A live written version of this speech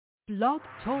Blog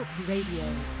Talk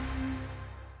Radio.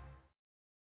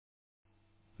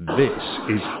 This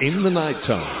is In the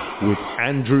Nighttime with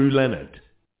Andrew Leonard.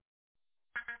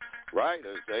 Right,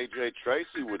 as AJ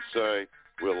Tracy would say,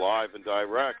 we're live and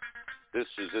direct. This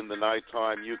is In the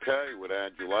Nighttime UK with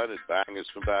Andrew Leonard, bangers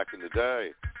from back in the day.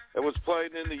 It was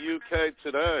played in the UK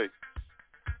today.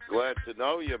 Glad to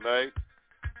know you, mate.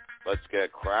 Let's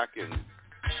get cracking.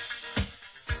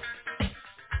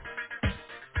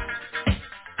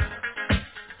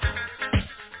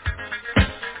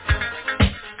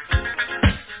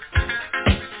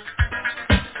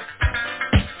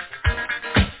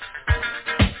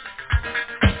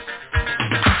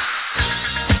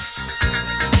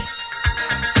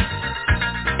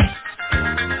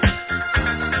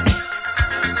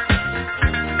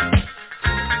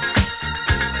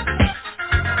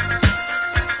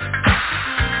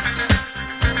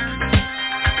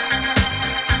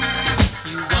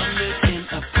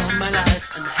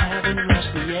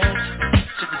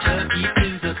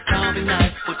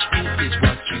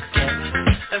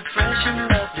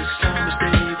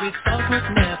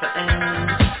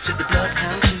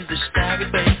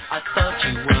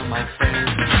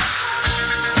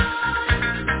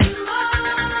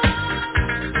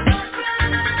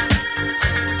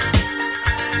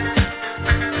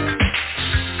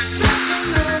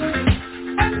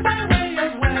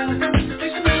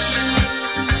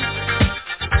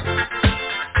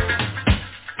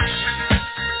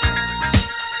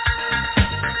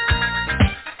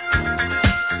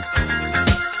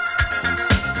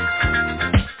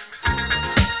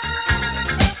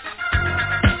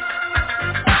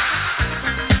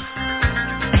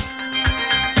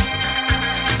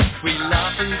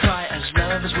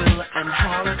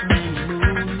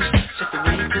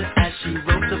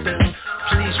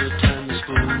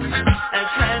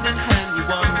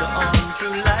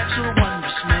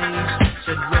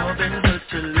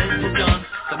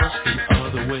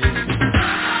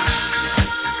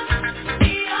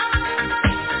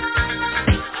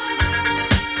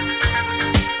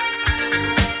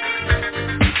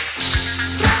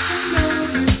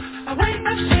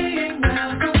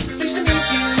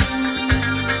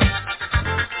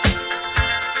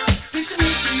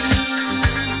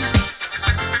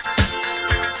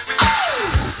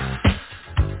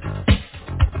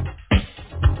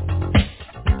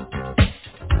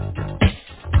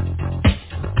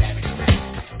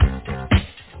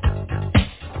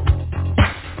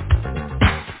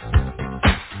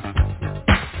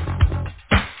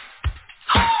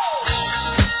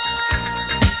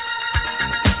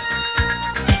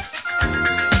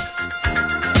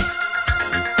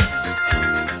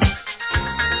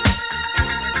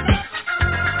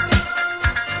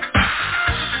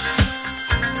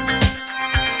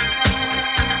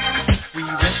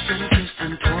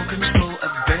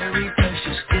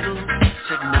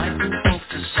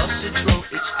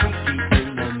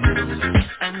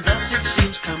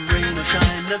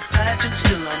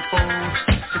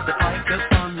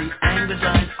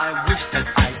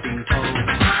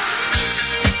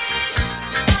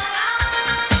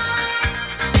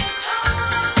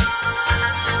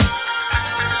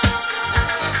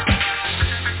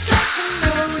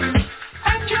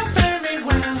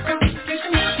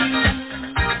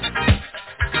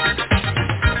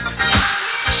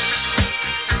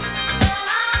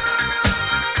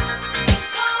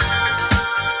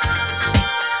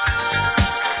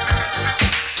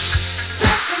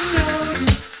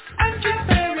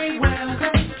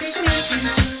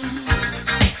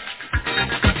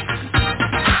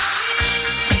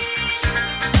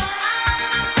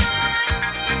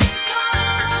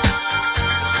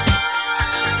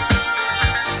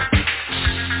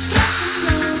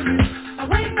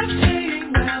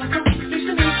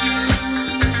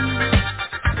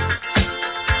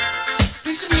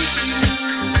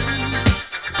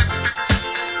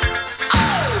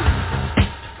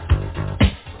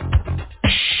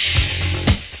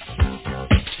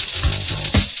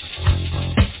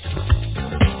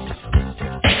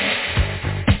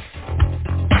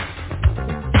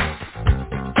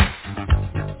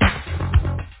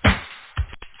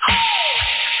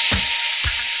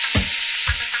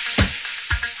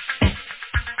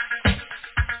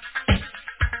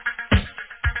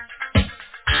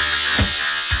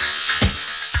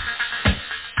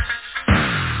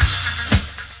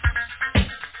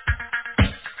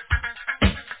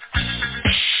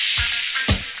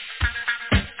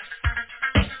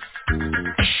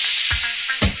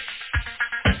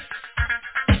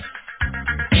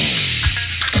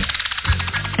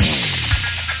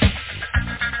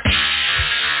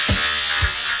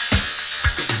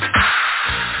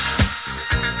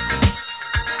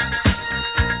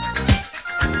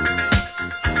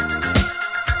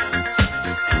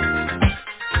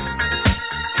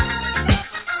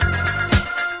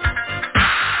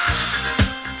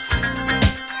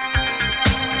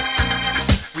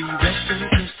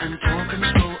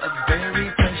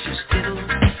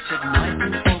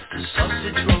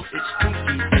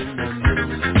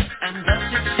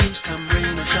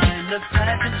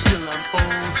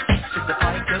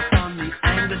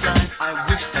 I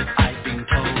wish that I'd been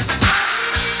told.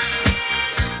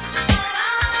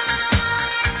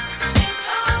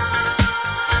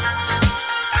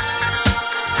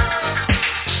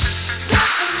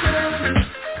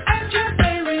 And you're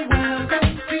very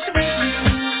welcome. Pleased to meet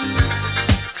you.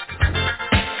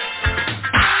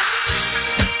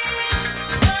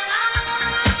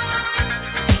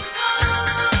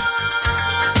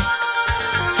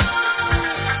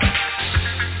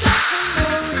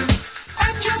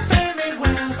 And you're very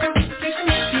welcome.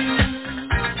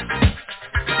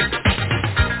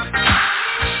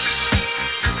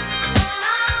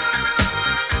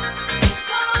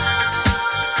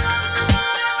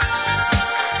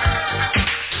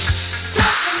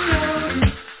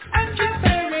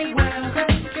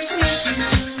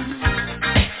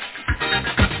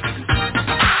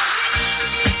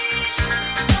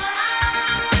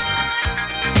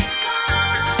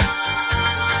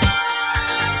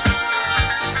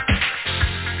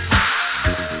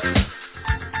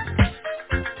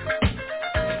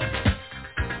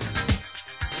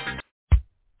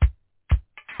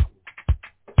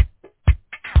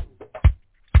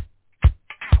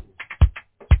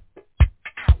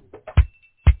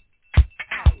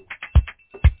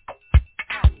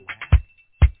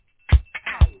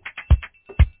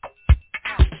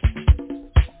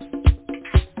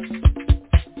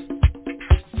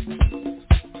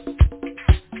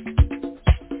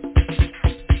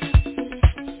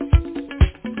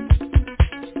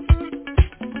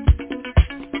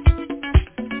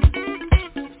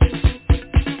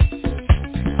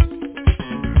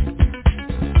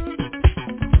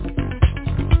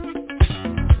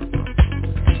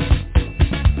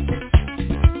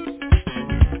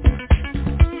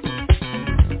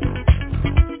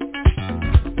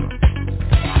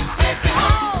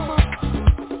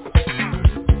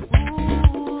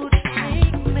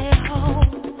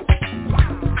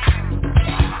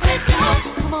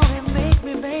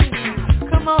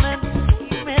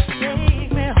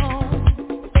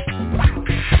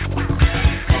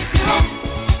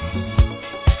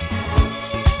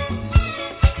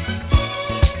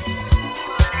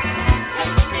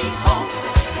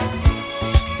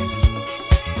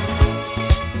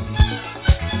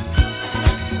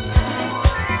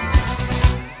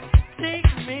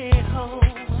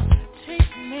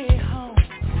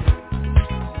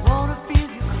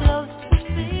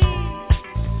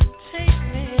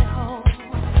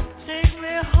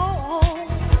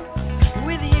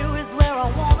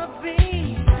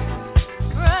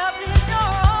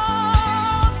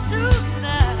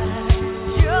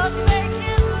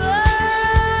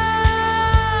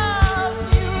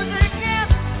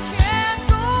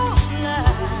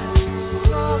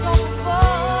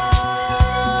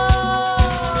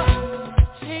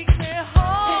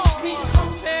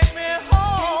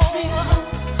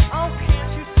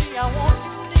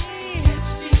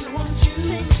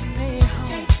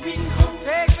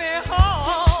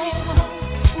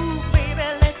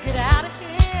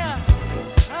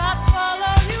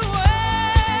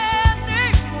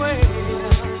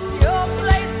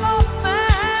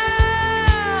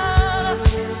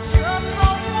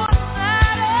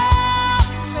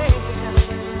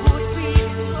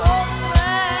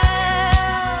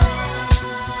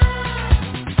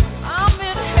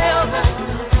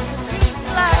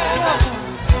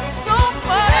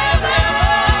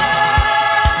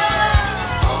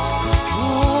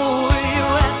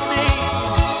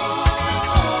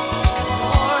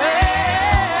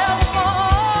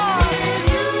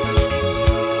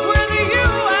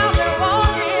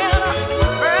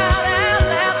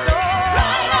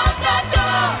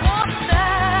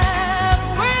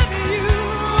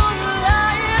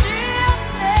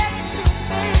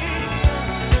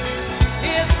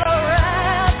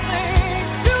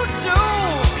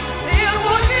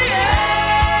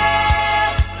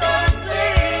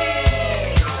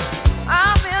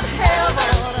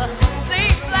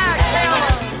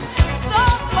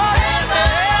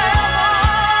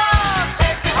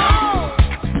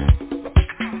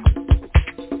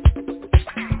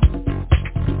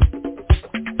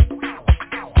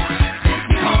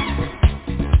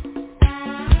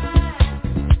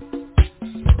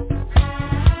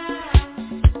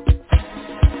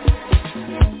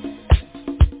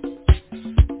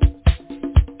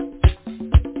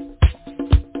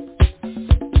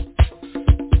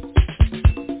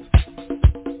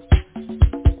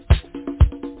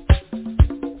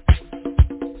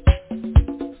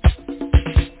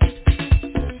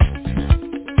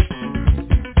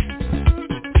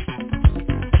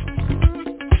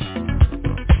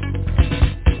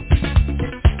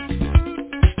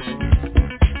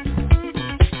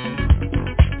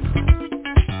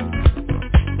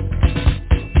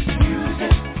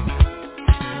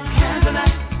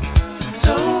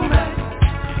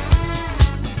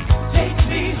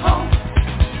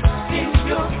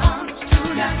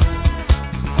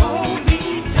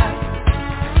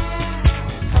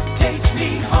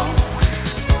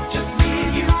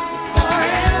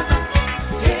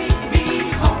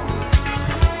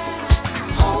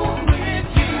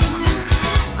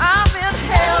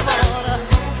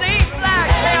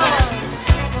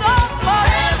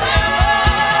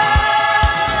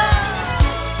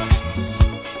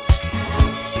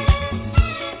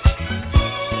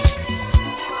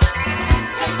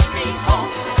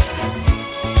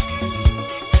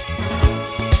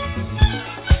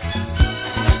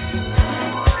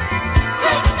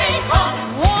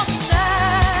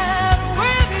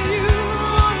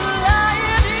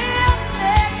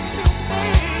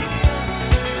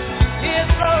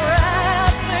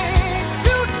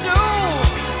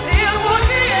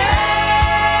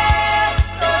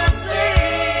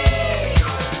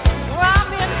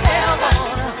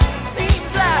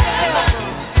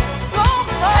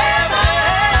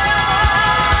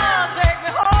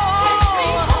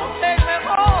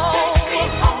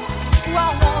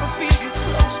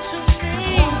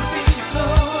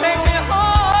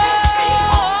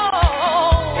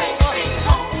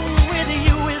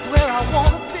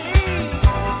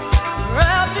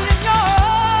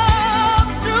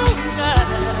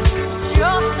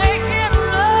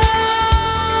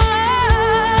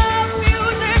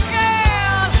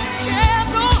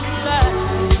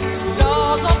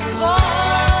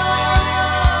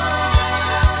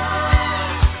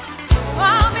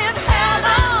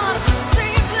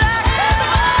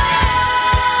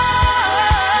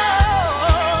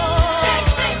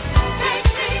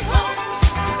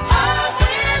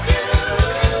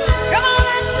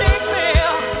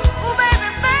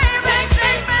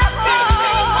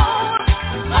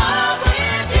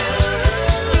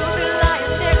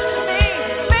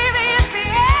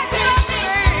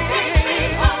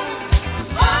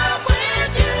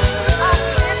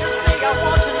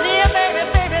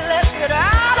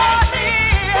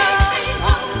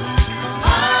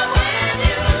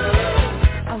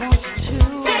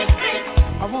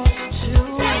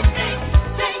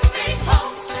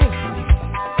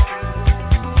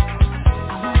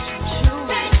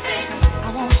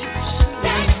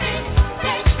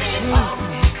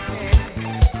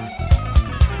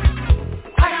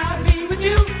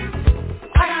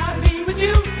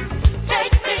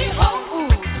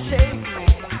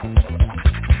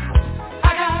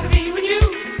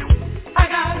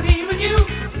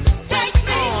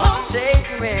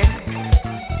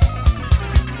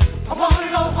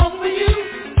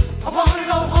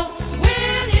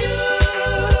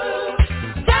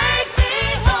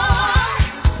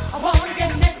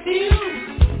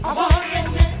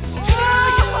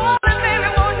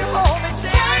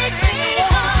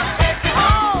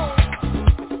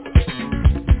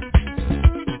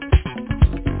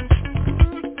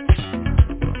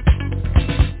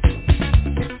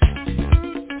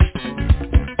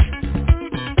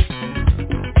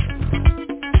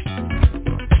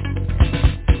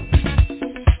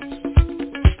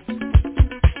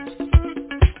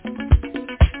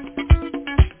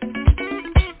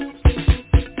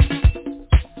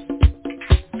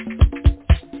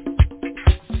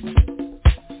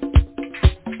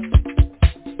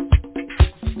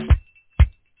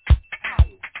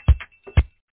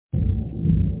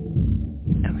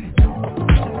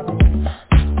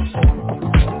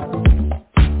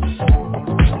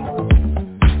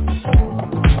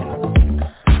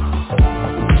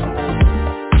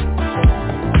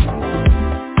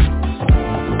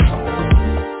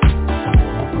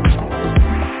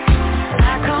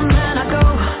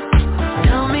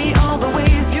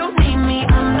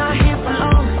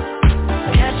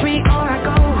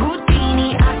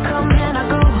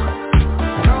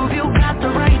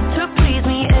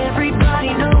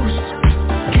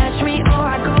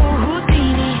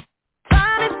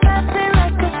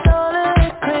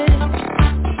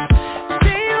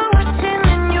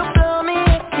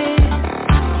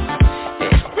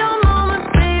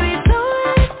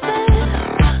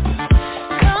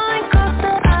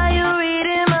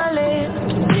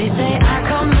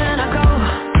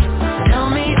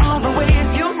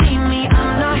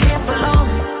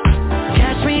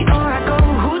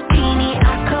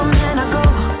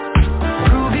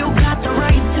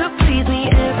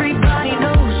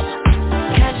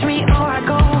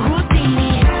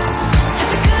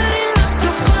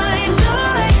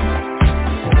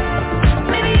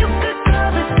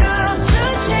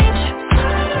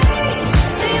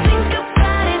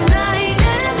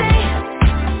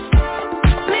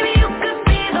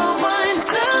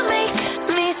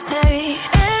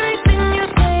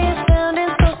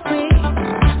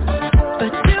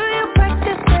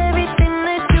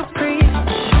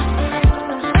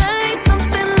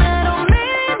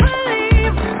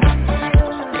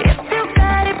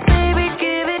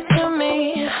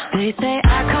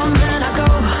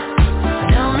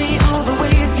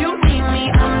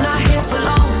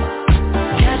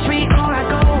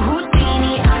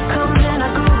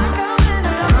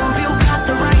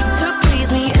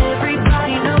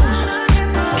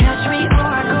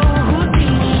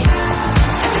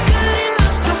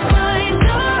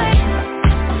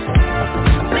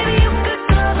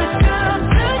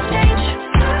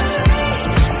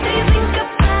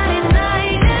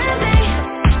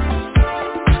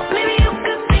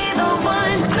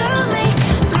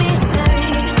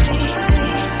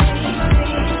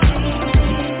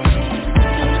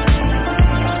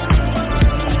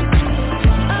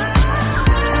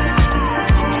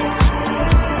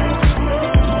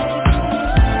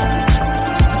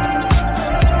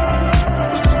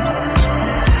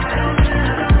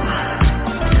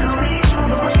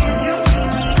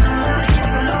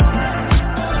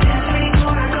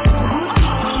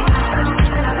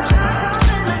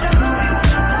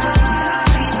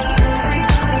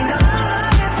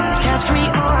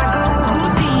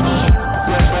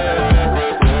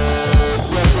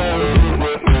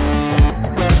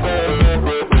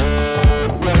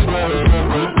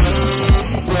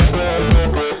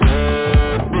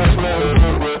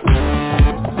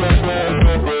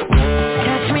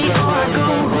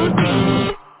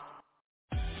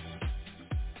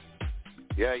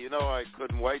 Yeah, you know, I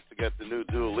couldn't wait to get the new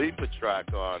Dua Lipa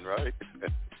track on, right?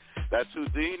 That's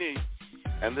Houdini,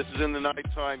 and this is in the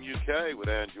Nighttime UK with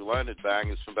Andrew Leonard,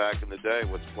 bangers from back in the day,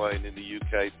 what's playing in the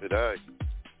UK today.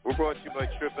 We're brought to you by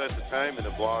Trip Entertainment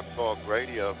and Blog Talk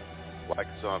Radio. Like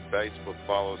us on Facebook,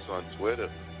 follow us on Twitter,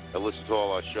 and listen to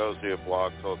all our shows here at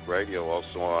Blog Talk Radio,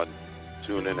 also on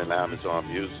TuneIn and Amazon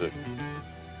Music.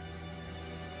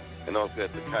 And don't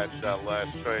forget to catch that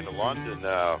last train to London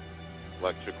now.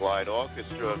 Electric Light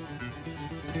Orchestra.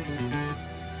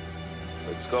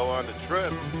 Let's go on the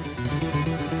trip.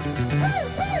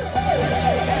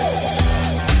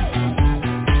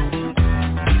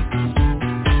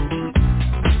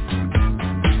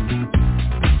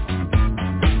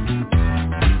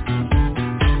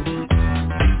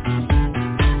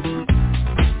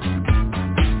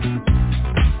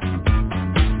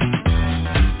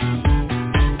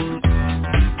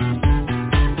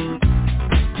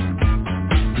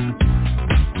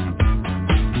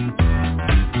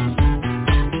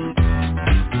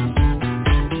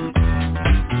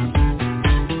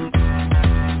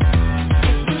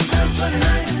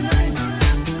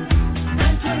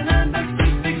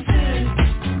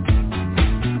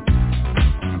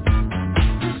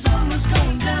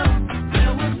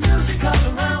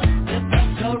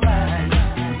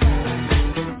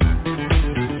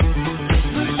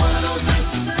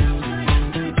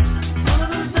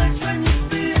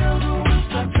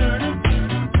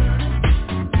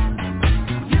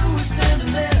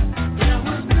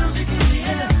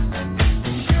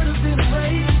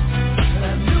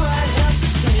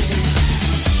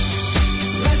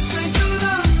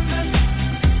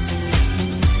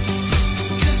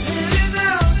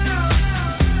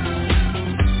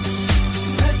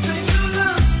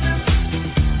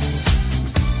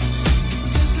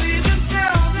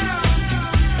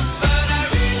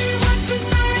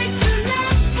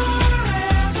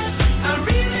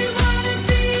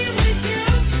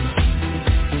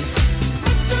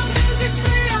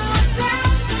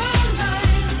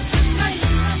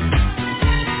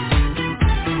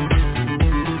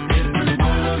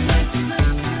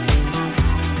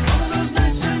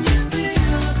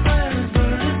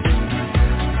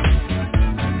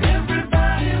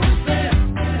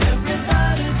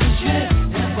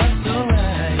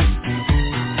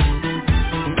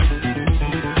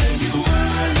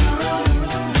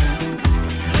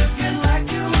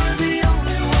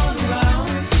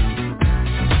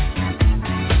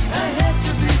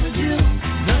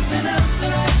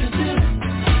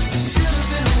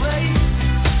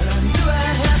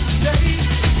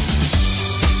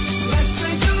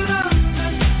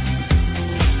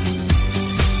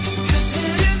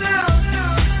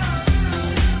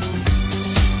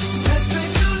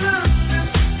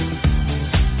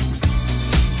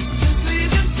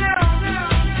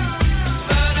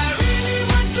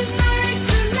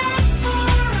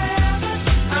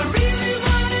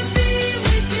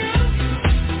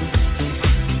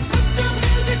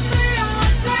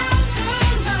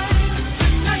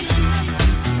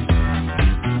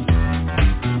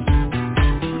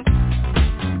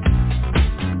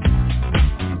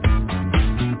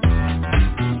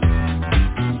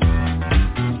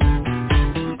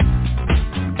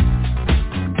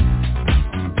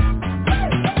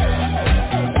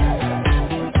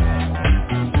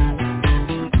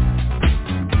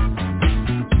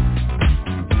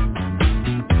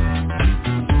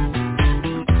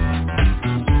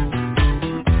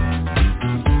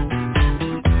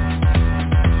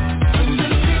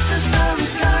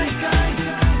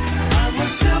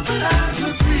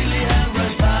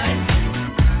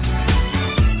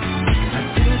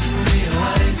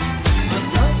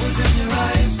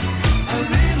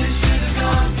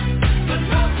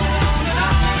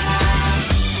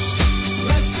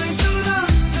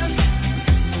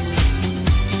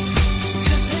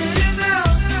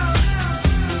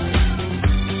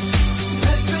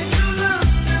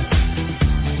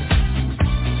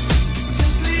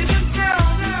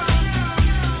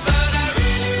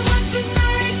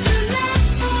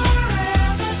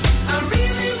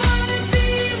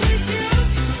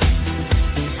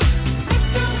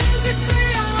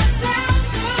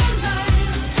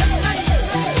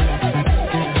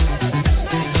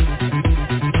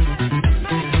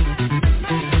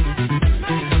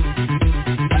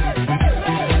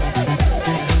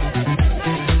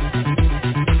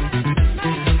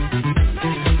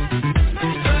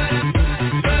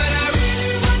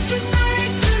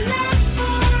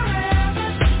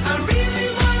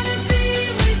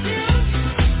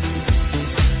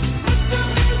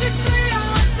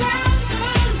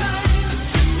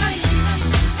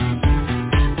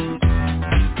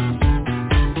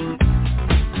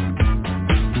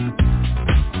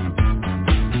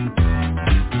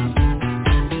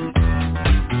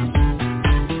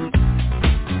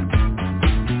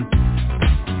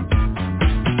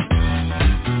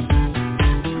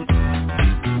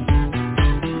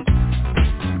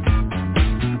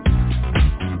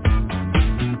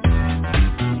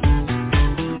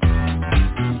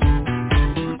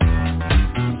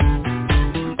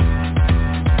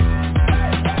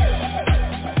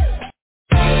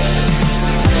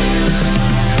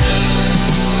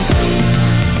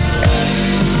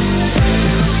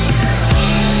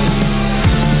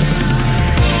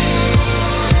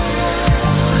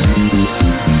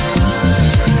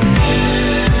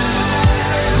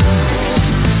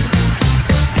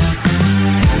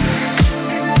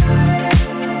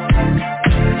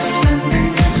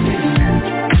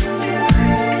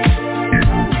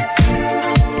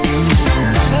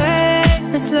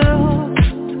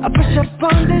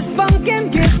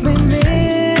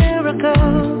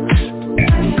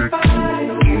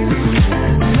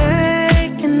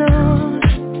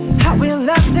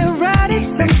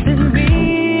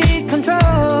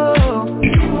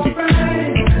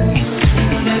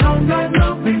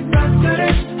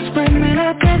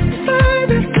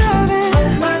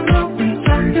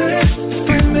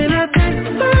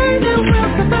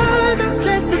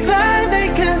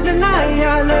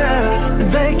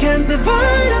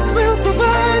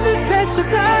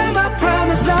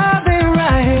 I'll be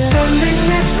right here. Standing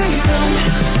next to you,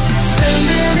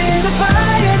 standing in the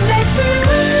fire next to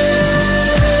you.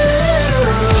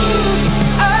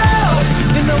 Oh,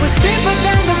 you know it's deeper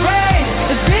than the rain,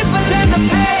 it's deeper than the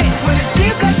pain. When it's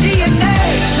deep like DNA,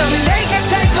 something they can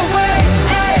take away.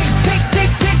 Hey, tick, tick,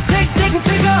 tick, tick, tick,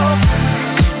 tick off.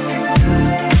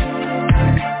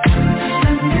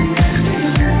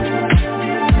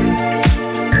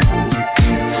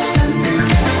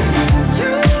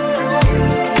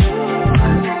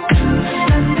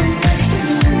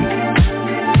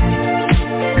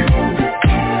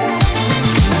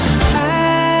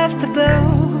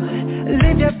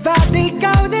 Body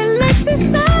go, then let me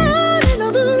start in the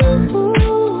room.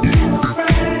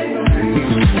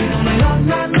 Screaming up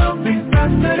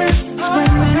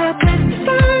this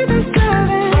further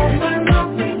service.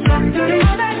 Screaming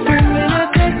up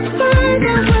this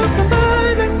further will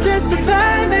survive and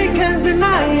testify. They can't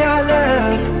deny our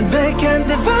love. They can't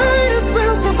divide us,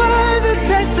 we'll survive and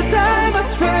take the time. I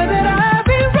swear that I'll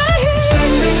be right here.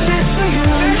 Standing next to you,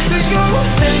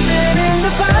 standing in the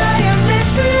fire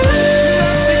next to you.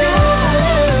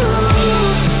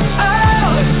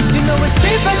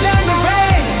 Deeper than the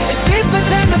rain, it's deeper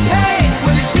than the pain.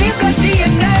 When it's deep like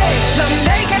DNA, something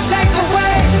they can take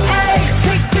away. Hey,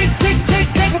 tick, tick, tick, tick,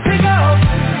 tick, tick off.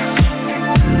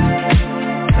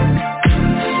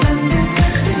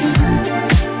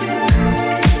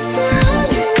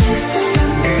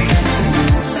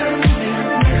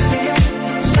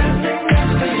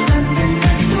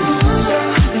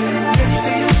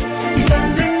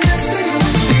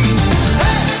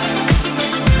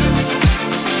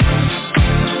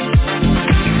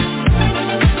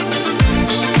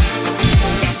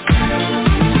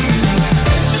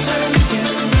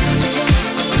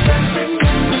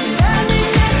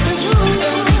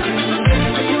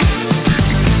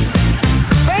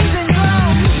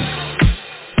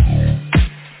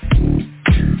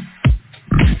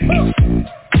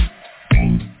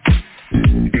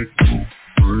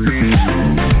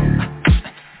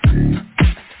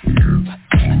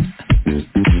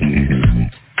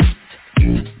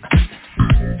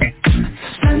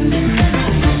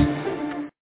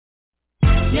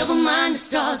 Never mind the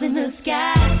stars in the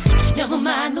sky, never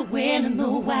mind the when and the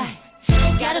why.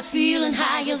 Got a feeling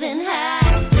higher than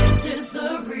high. This is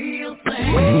the real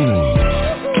thing.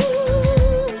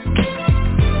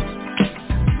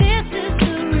 This is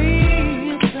the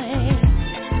real thing.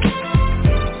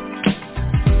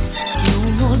 No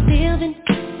more living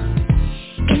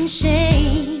in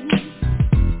shame.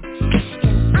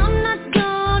 And I'm not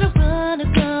gonna run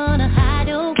or gonna hide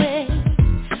away.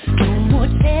 No more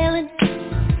telling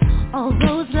all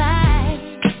those lies.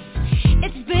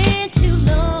 It's been too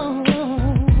long.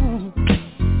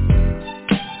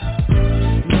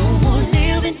 No more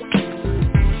living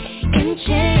in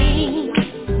chains.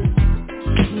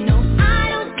 No, I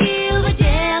don't give a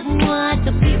damn what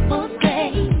the people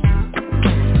say.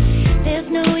 There's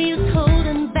no use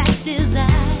holding back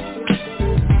desire.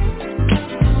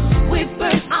 We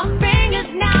burn our fingers,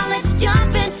 now let's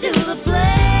jump into the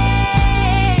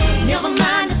flame. Never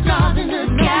mind the stars in the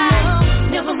sky,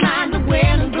 never mind the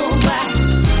when and the why.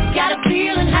 Got a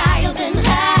feeling higher than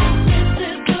high. This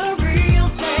is the real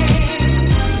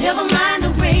thing. Never mind the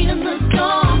rain and the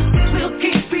storm, we'll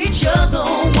keep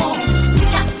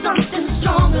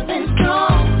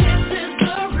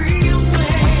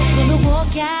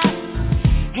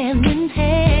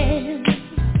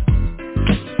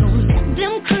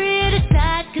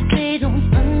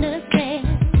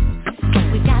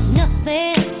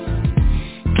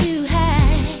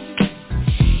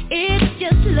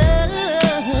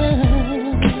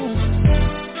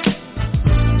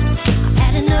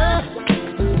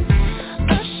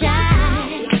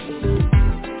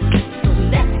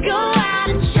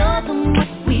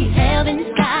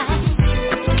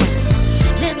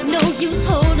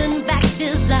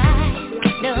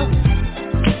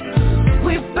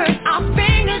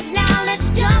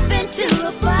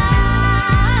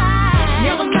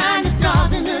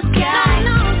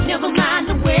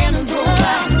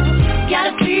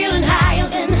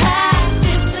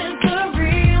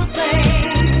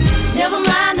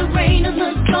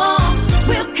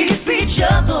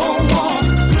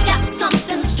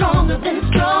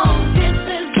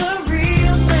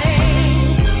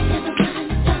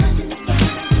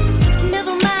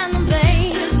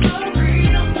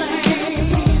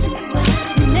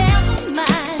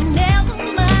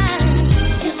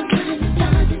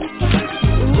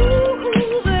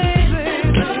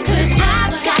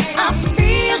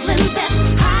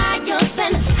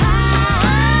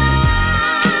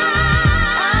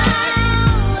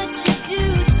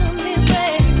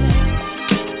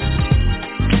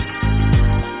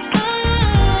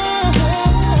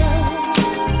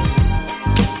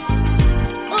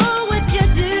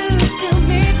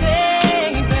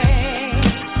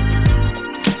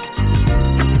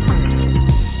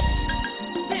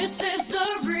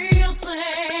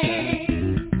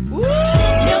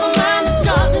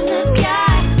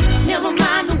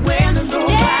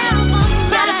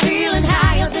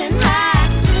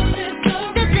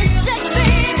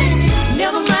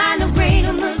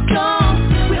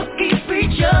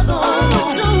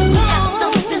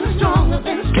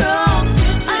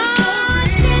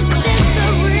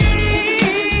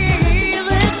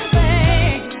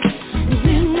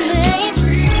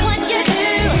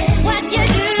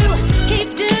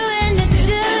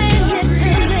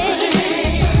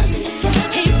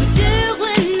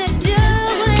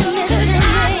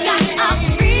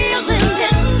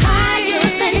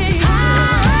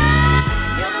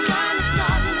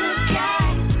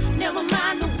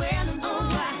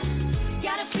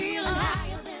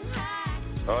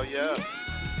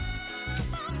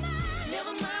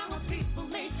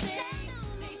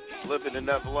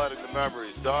never letting the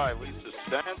memories die. Lisa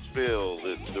Stansfield,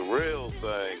 it's the real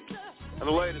thing. And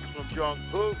the latest from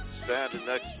Jungkook, Standing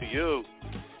Next to You.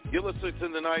 You're listening to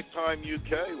the Nighttime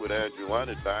UK with Andrew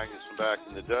Leonard, bangers from back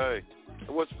in the day.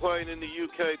 And what's playing in the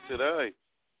UK today?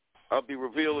 I'll be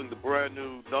revealing the brand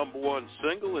new #1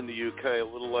 single in the UK a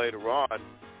little later on.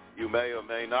 You may or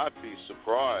may not be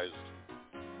surprised.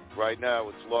 Right now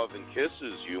it's Love and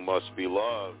Kisses, You Must Be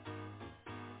Loved.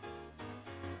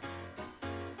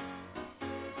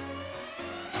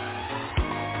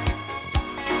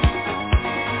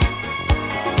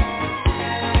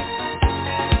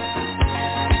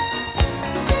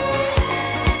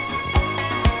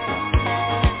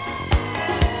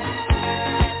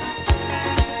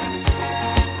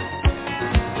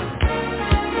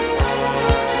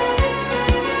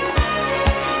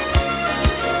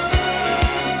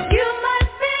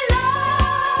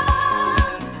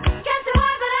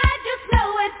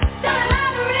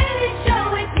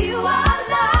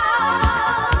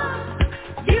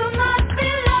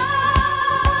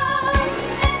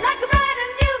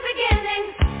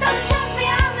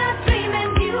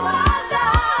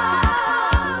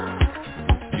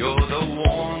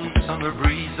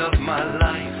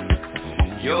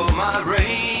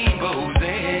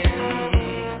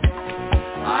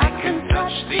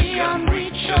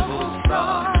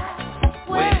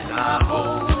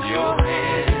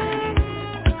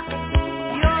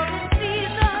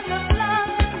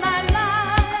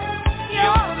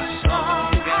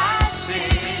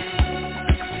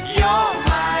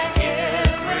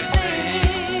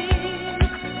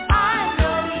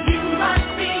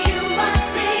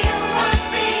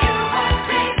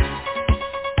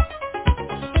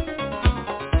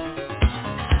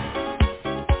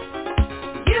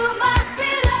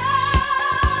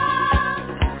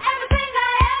 Everything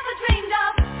I ever dreamed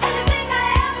of.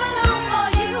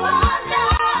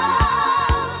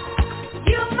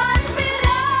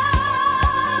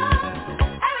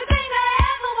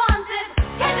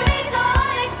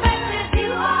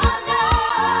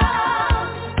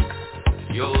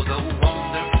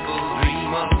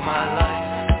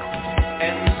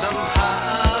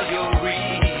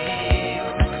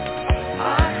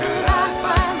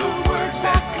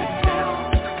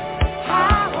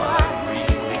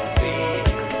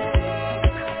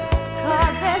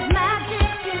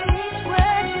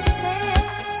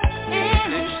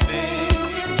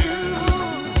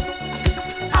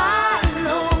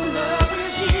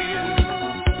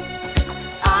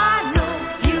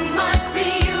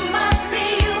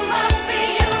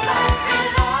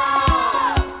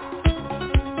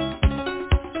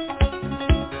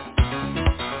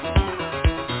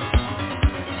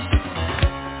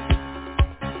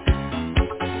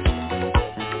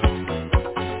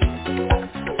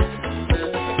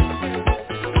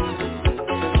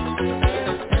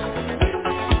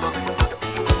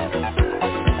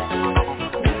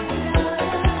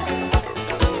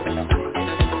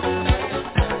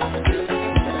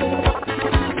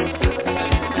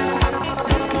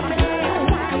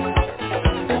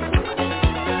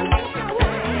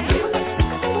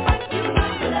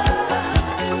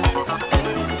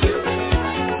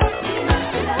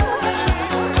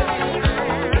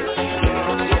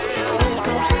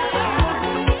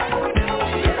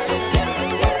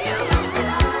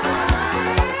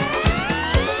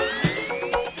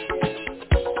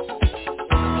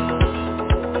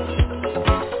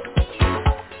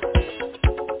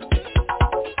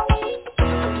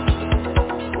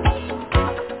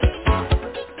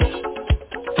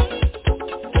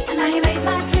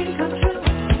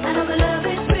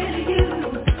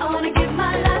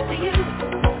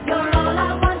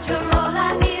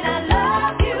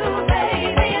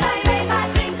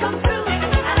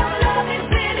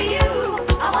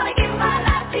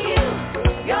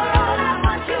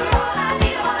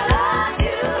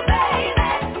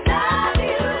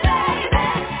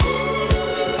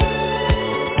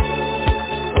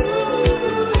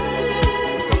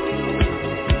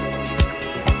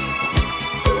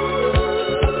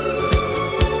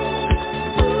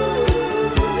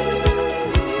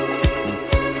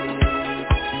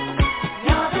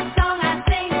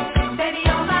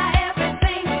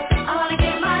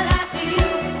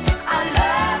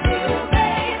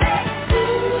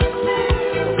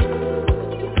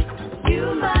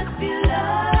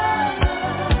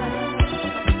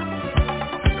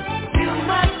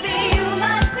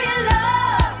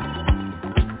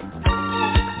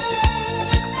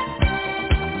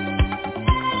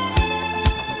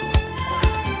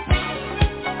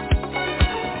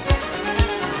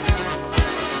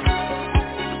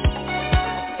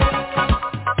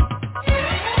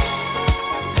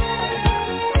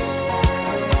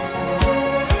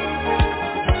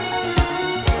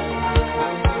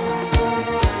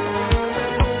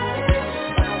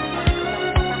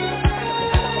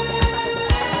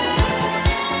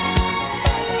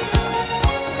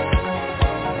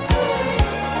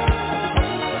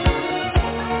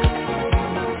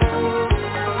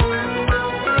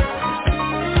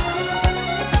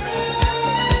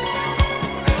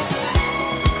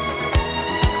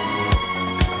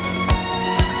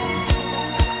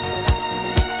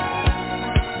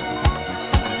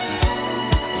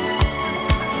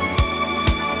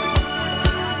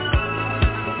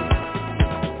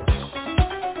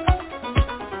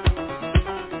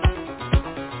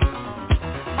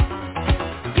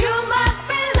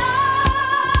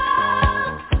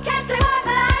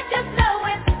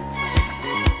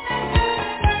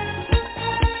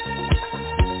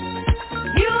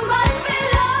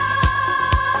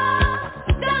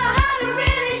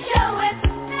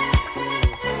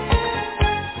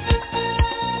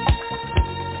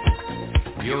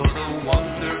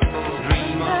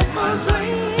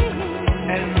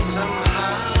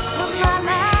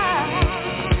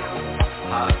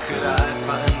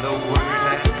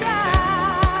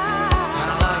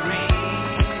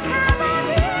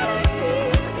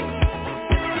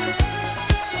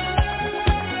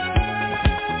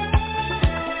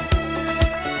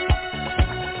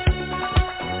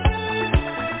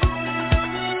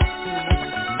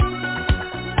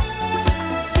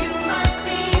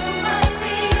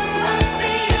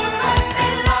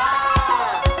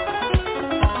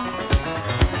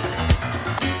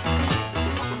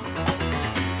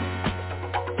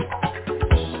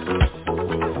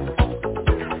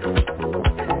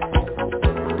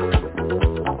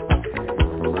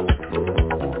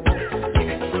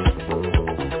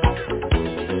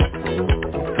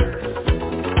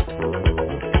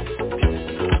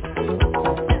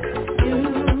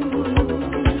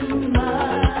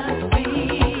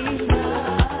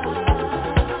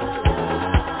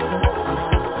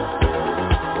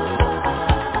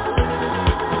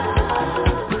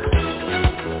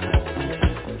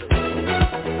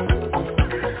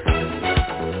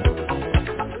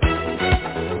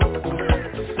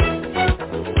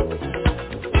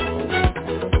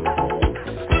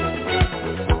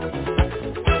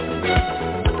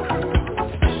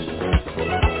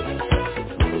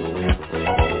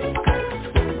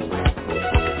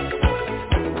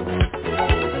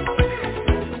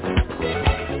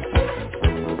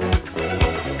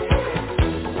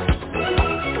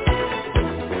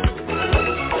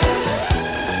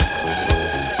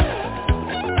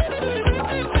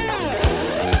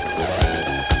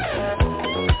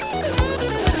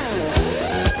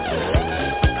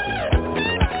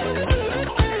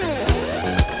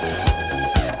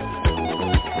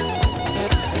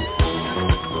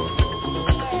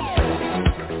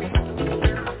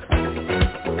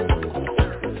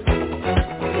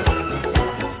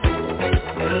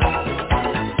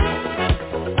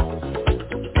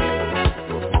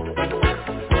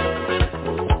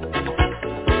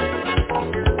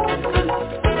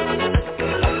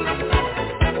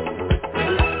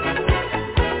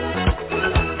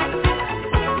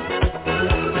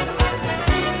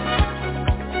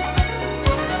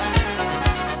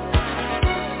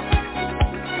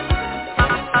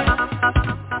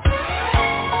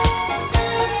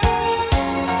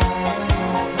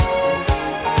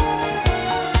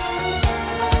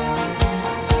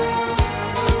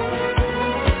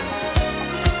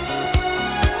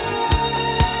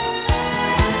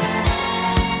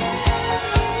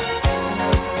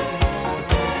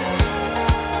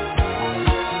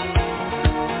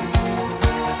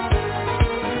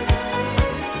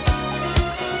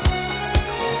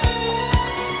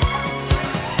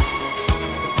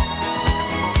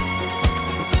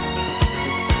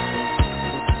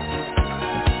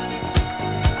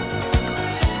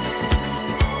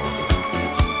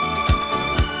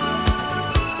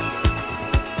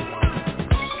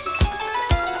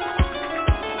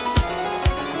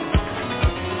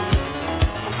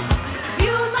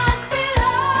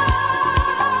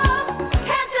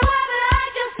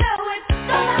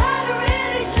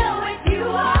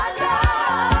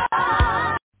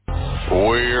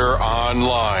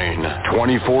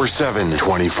 24/7.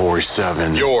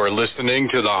 24/7. You're listening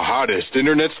to the hottest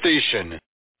internet station.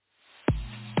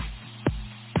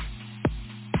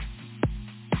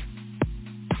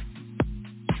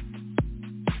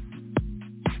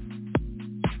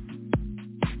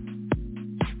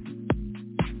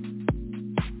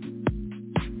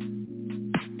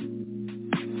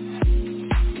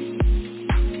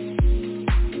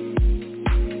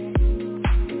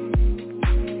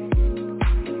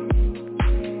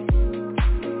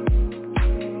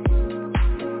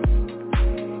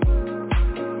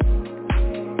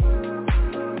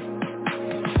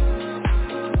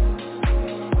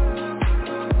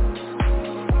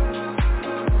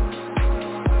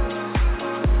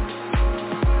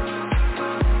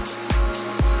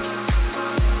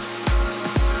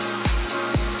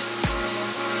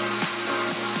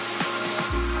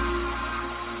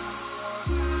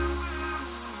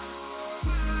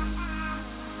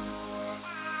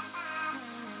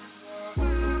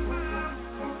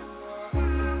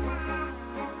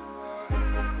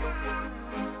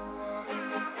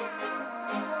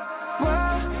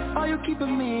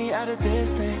 Keeping me at a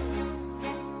distance.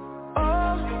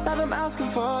 All that I'm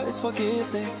asking for is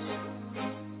forgiveness.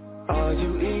 Are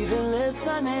you even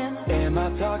listening? Am I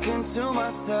talking to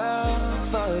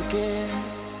myself again?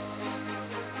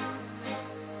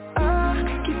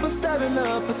 I keep on staring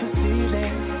up at the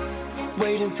ceiling,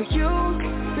 waiting for you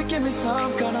to give me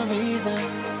some kind of reason.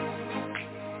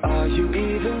 Are you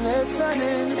even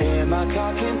listening? Am I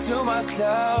talking to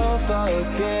myself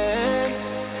again?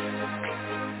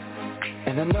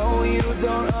 And I know you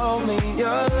don't owe me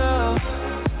your love,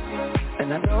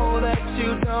 and I know that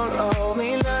you don't owe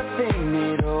me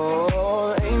nothing at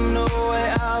all. Ain't no way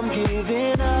I'm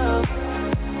giving up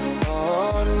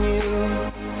on you.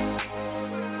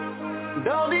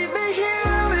 Don't leave me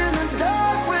here in the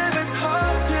dark where it's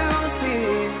hard to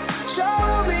see.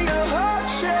 Show me your heart,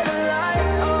 shed a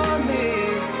light on me.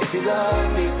 If you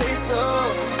love me, say so.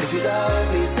 If you love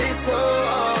me, say so.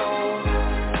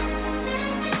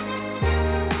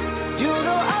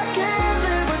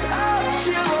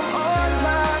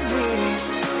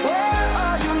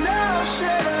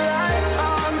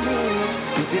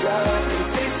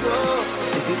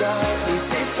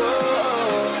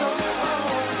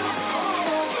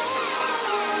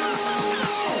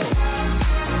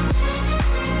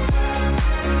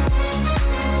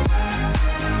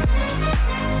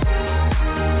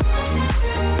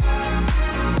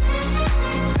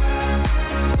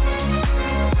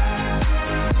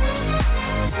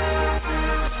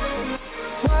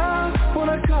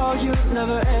 You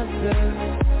never answer.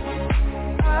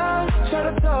 I try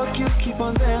to talk, you keep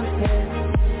on dancing.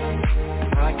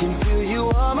 I can feel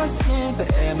you on my skin,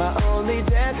 but am I only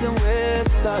dancing with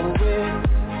the wind?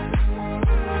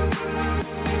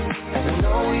 And I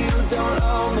know you don't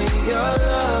owe me your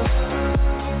love,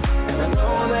 and I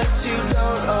know that you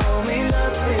don't owe me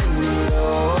nothing at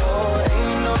all.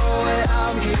 Ain't no way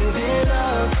I'm giving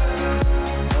up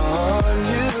on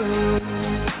you.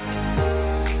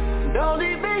 Don't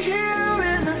leave me here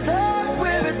in the dark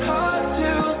where it's hard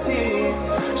to see.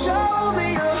 Show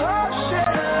me your heart,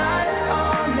 shed a light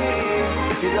on me.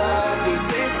 If you love me,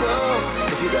 say so.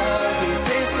 If you love me,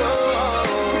 say so.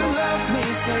 If you love me,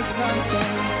 say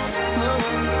something. No,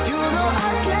 you know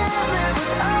I can't live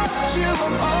without you.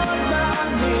 I'm on my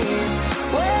knees.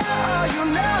 Where are you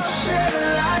now? Shed a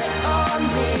light on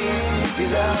me. If you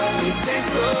love me, say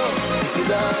so. If you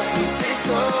love me, say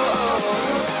so.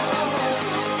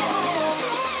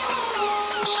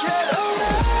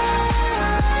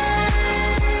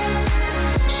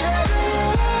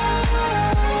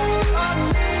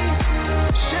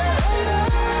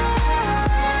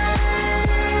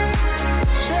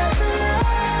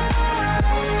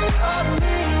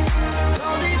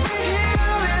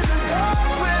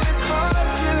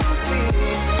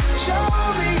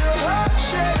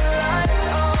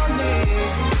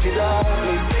 If you love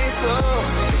me, say so.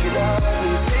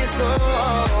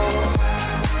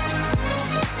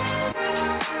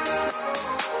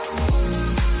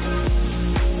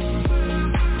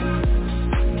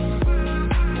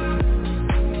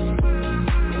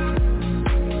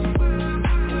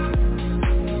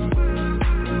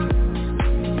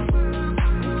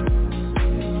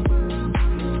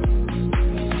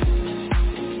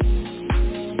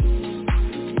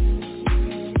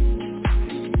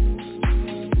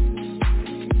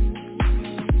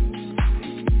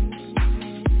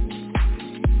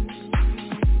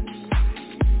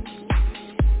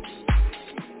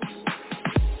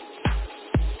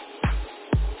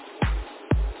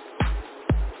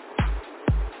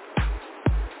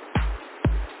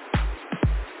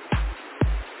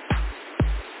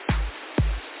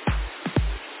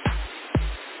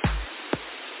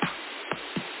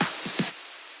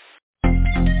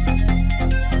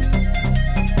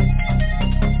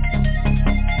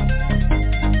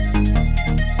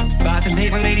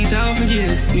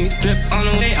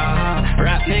 way,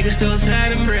 Rap niggas still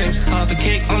sad and bricks. Half a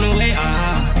cake on the way,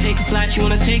 Take a flight, you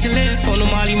wanna take a lift. On the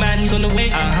Molly man, he's on the way,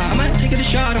 I might take it a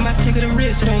shot, I might take it a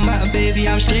risk. It don't matter, baby,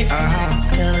 I'm straight,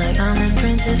 Feel like I'm in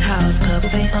Prince's house, couple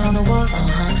paint on the walls,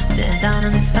 Sitting down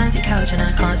on this fancy couch and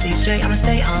I can't see straight, I'ma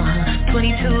stay,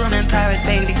 22, I'm in Paris,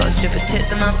 baby, got stripper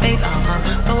tits in my face,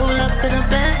 Roll up in a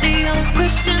Bentley, I'm a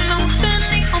Christian, I'm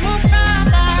Fendi, I'm a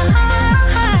Prada.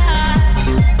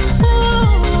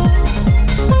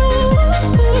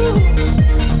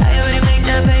 I already made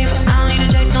that paper, I don't need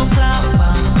to check no clout,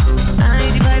 I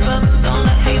ain't the paper, don't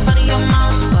let hate fun of your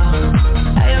mouth,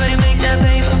 I already made that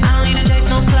paper, I don't need to check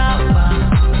no clout,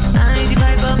 I ain't the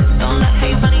paper, don't let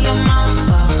hate fun of your mouth,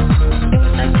 it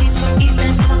was like peace from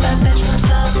Eastern, come back, bitch from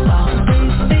South,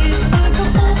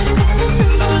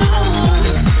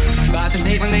 About to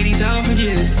date my lady down for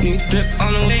years. New drip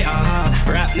on the way,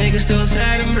 Rap niggas still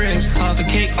sad and bricks. Half a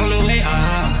cake on the way,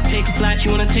 Take a flight, you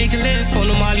wanna take a lift. On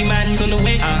the Molly man, he's on the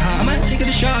way, I might take it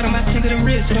a shot, I might take it a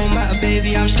risk. It don't matter,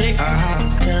 baby, I'm straight,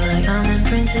 Feel like I'm in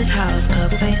Prince's house,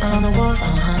 couple paint on the walls,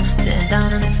 Sitting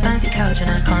down on this fancy couch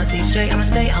and I can't see straight, I'ma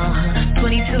stay,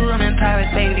 22, I'm in Paris,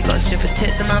 baby, got stripper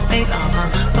tits in my face,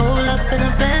 Roll up in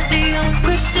a Bentley, I'm a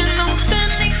Christian, I'm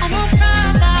Fendi, I'm a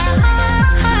Prada.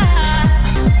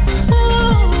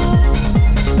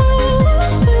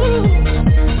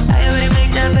 I already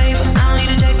made that paper, I don't need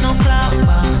to check no clout,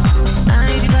 I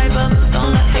ain't the paper,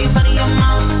 don't let hate fun of your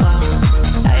mouth,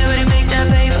 I already made that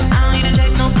paper, I don't need to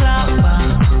check no clout,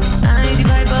 I ain't the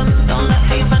paper, don't let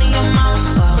hate fun of your mouth,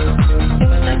 it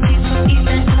was like peace from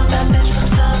Eastern, come back, bitch from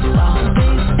South,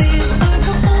 baby, I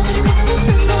come home,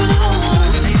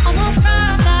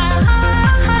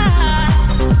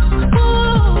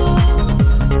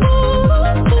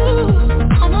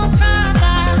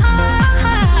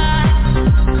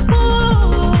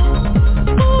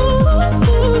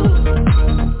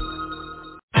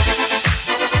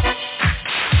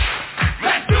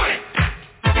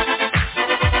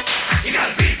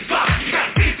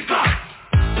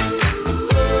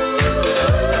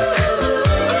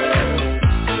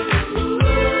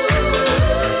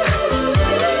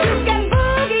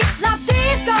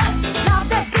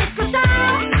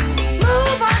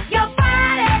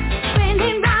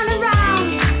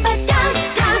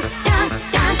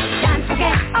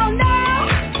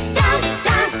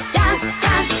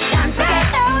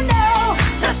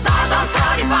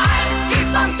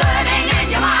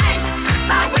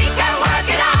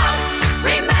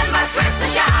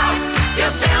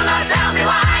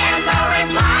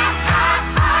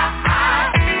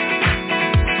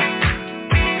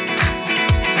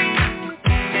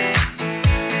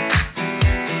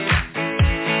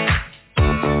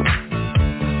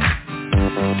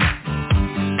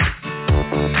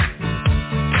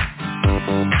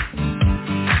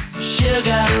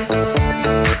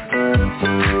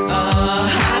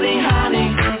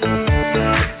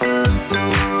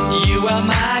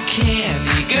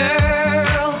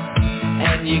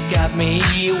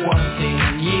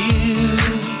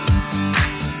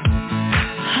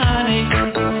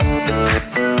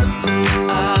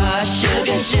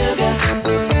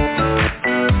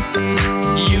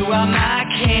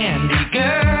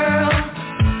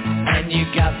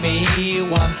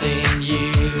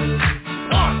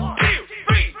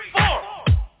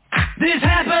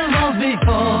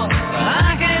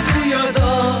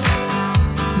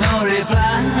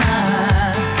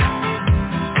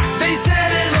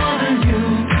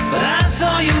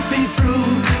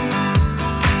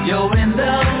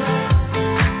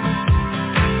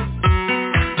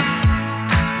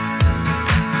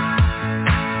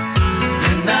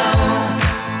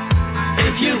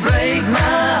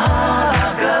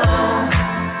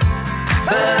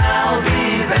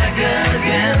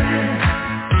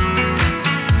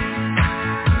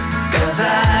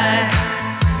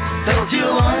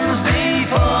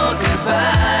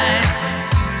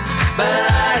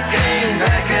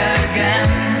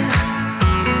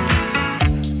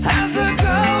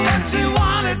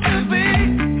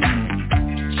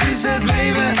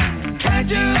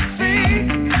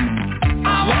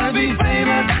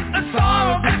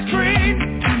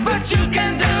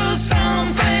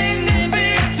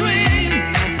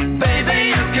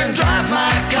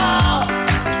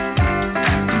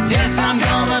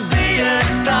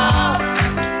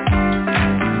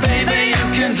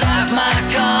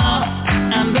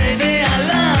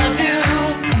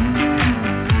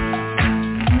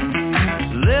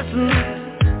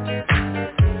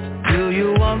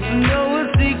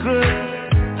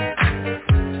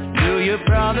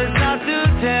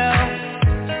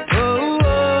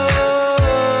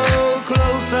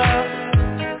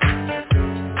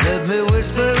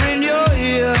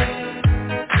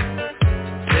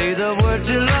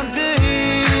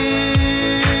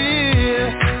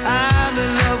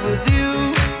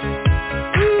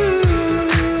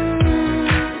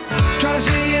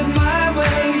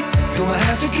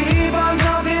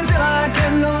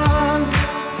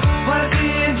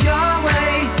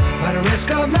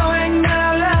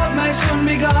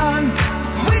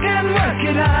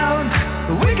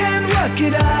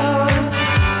 it out.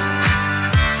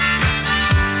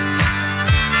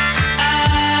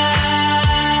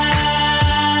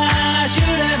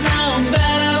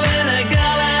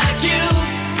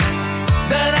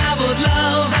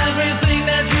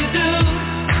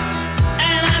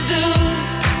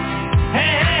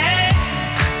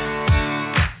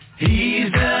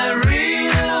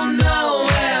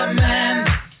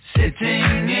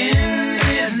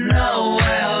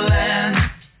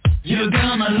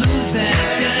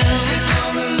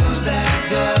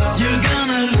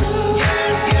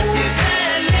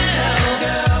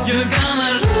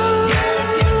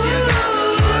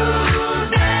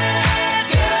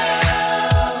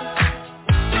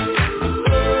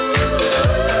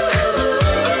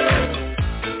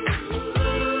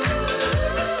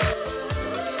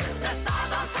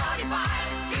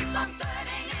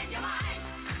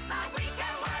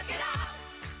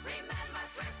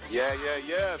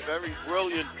 Yeah, very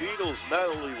brilliant Beatles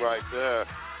medley right there.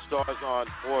 Stars on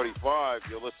 45.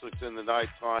 You're listening to In the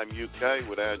Nighttime UK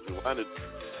with Andrew Leonard.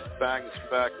 Bangers from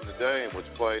back in the day and what's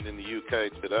playing in the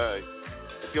UK today.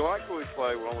 If you like what we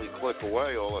play, we're only a click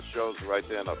away. All our shows are right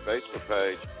there on our Facebook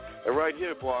page. And right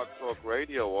here, Blog Talk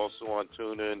Radio, also on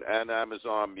TuneIn and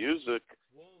Amazon Music.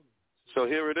 So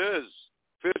here it is,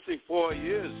 54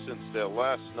 years since their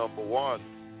last number one.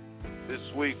 This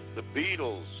week, the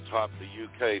Beatles topped the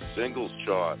UK singles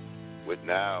chart with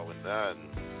Now and Then.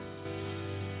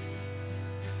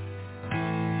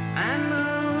 I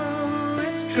know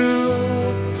it's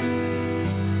true.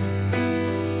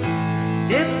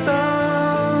 It's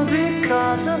all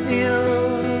because of you.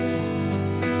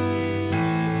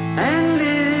 And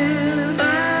if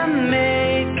I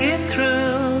make it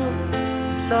through,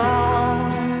 it's all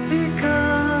because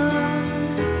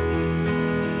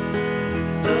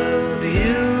of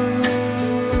you.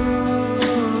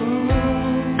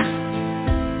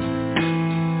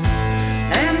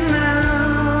 And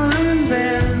now and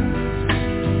then,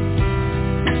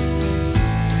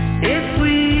 if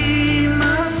we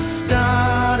must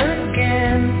start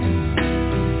again,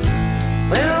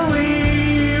 well, we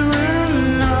will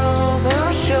know for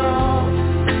sure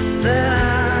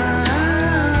that I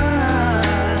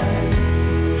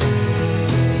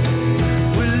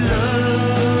will love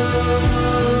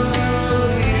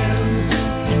you.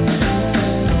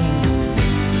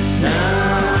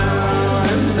 Now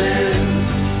and then,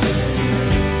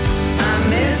 I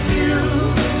miss you.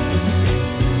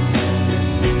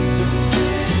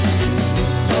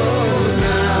 Oh,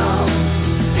 now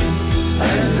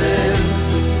and then,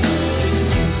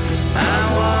 I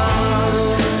want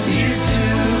you to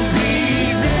be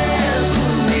there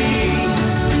for me,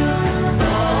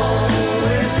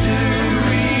 always to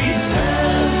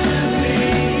return to me.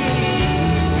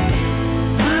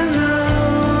 I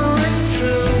know it's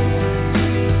true.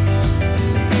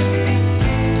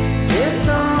 It's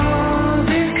all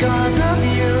because of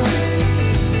you.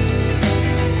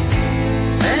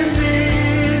 And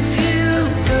if you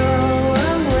go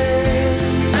away,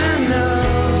 I know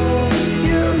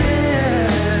you'll never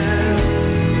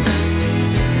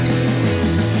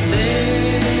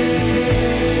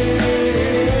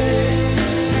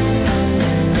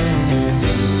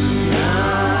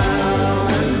Now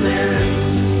and then,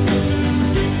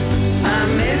 I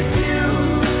miss you.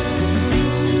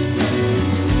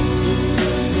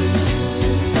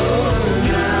 Oh,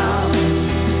 now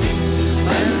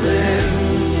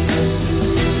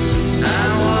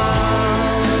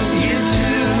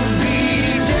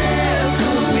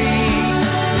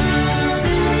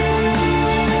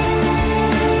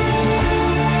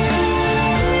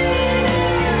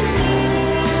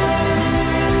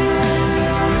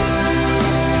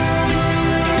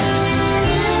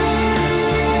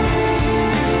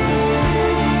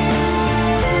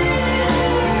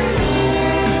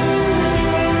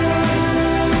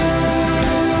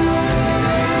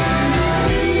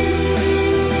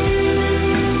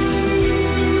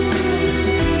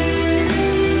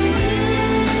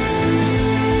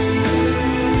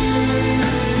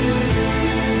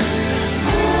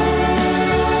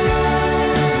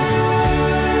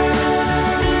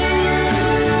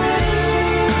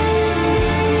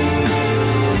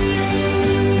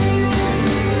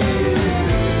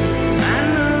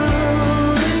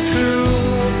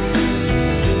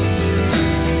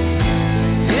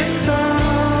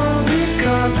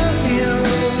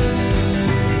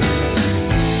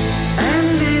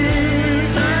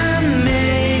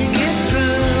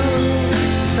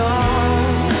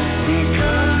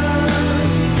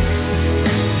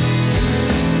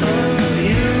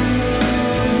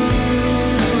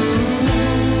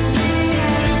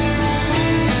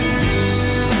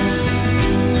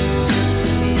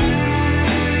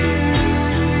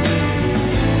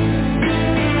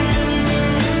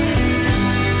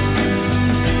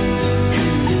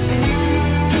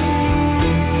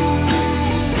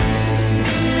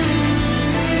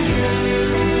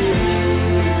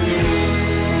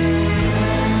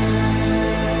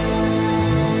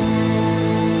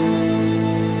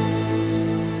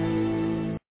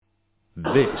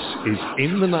This is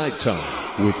In the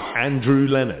Nighttime with Andrew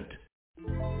Leonard.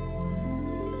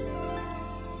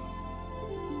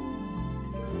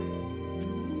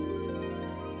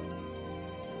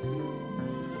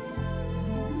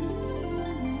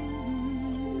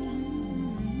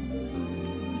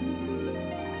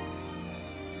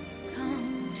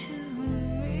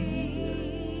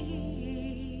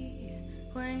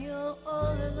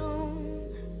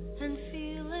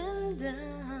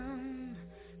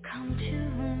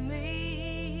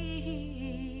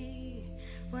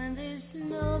 When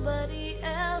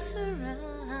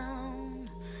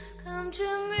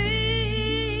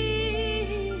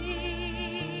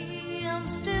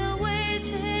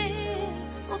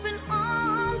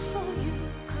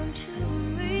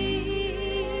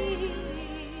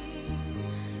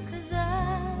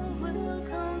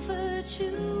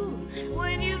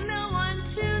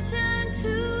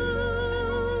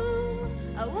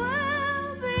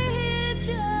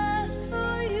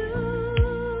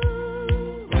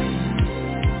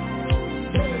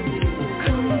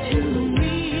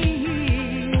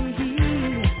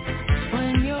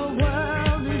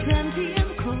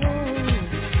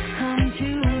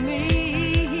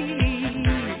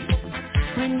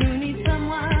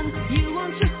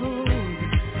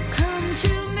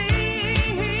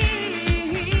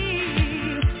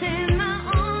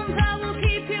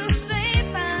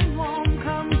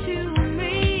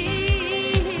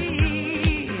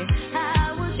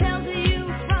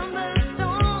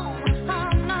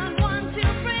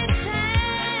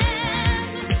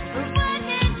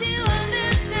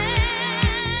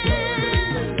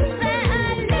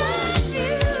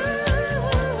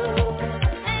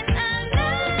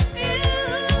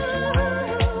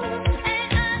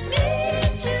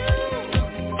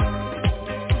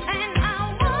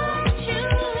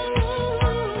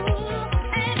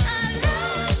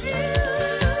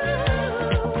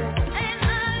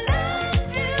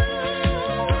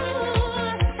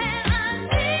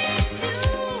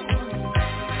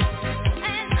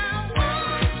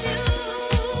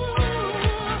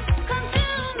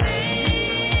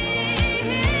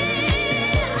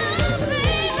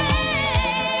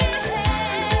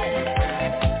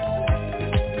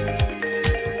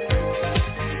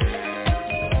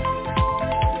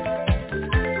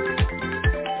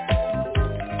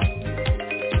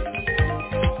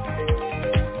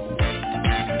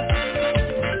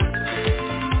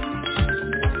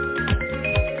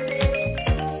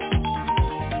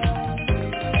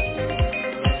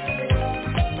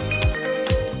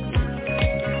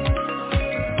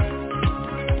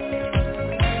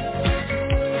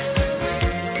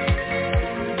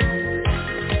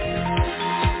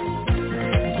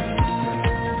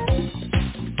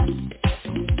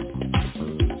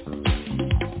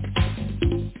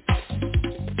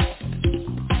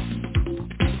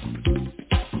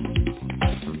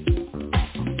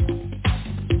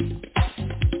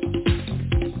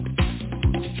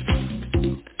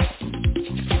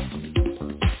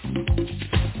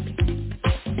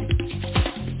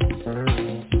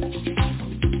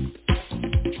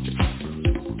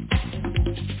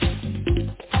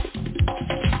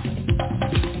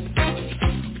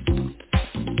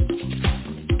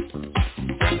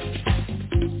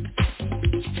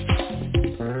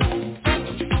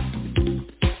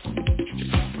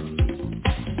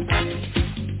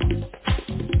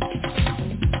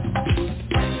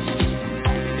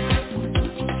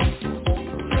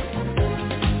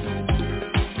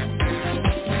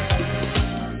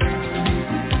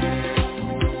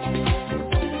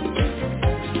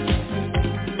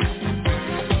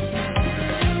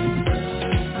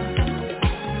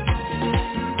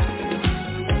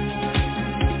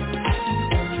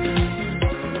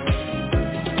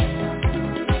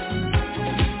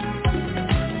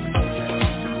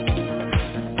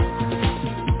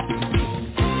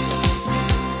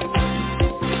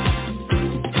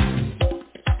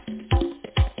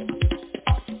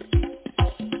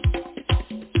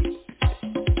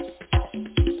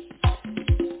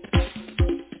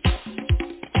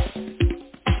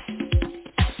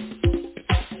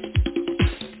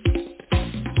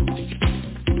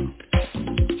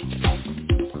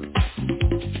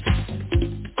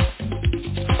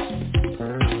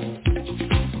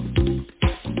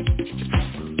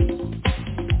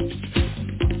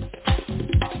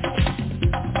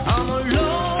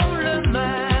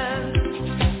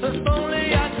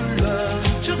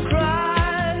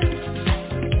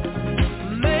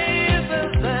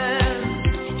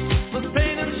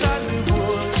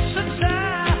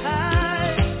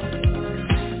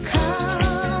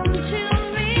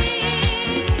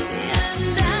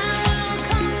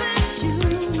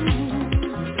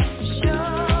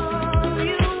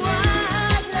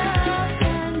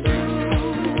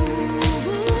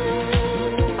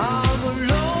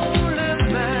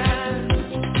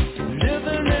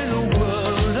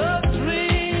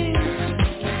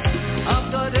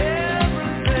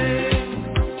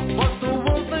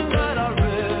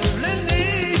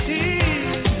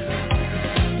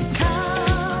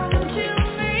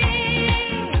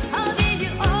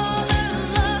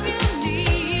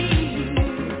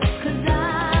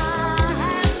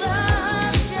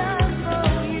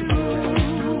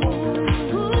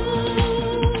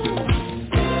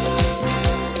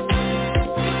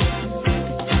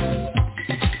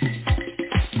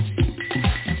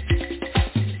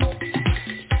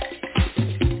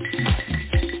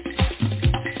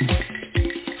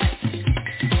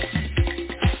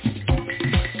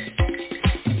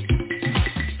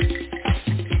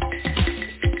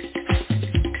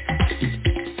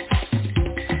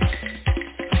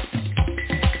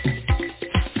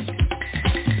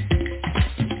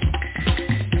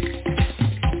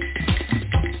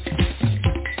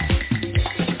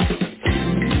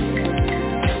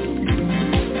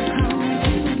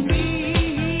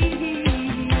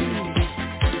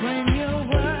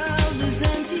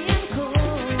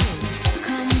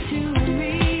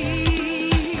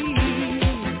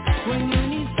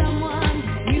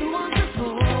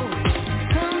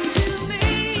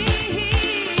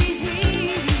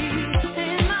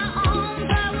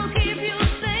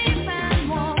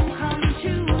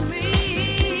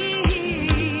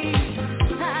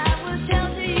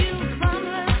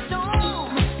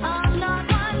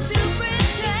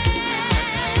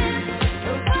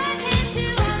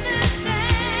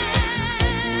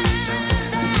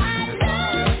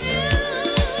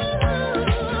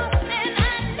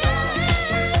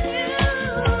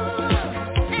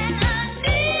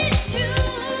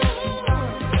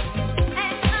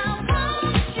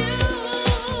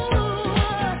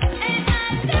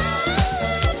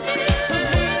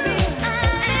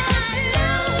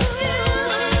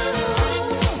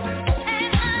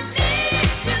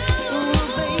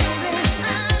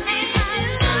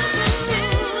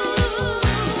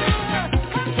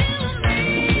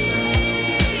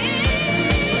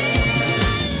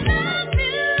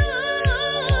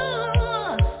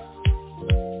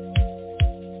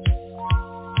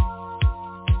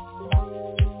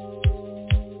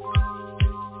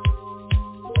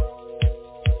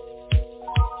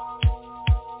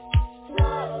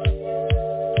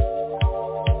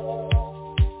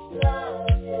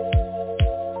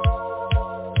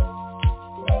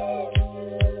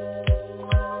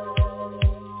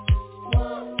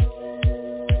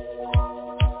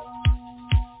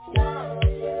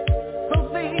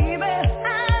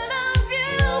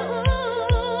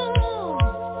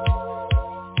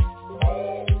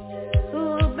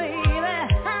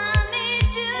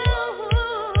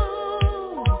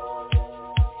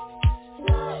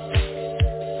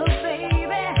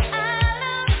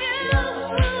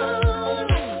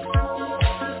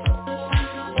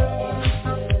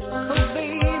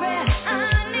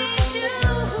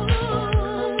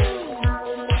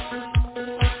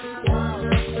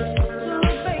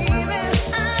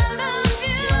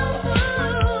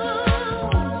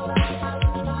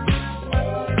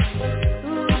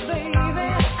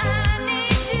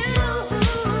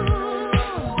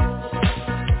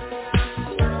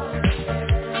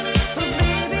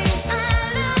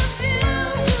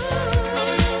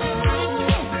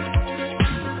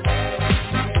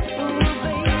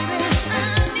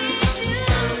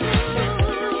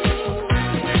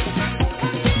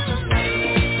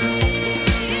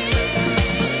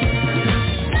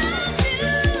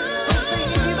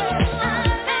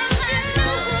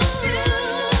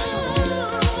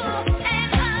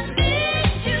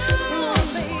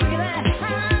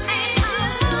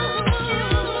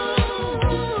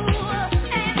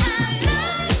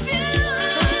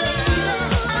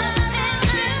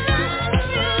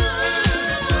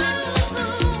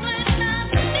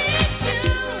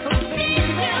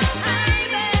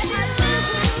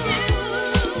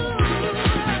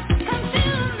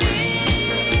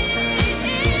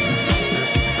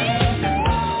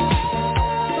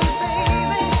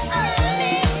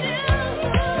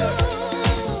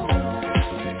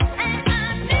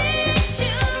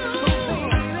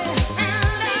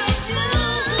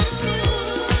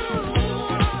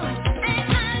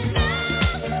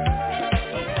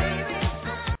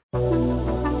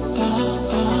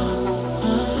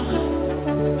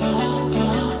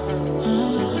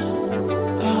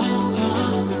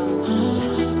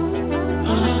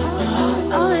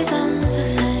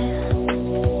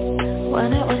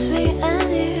when it was me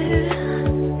and you.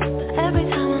 But every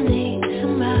time I need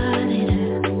somebody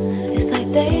new, it's like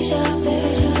deja vu.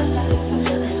 I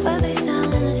swear they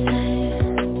sound the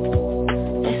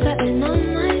same. They're sweating on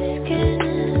my skin.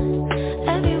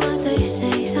 Every word they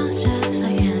say sounds just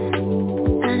like him.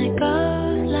 And it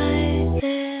goes like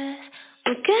this.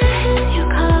 We're getting your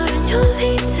car and your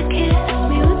pizza kiss.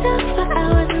 We were there for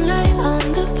hours and night on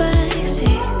the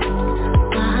backseat.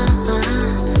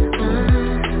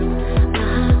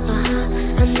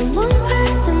 And then one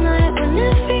past the night when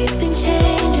everything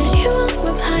changes. You won't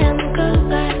reply and we'll go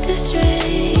back to strangers.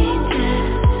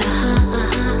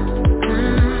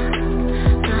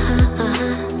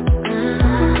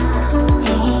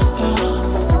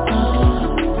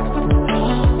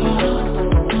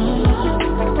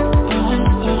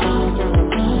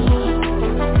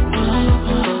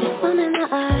 It's something that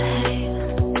I hate,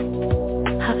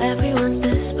 how everyone's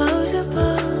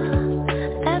disposable.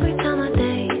 Every time I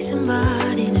date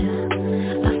somebody new,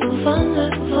 I feel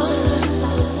vulnerable,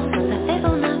 that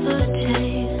it'll never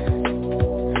change,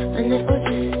 and it will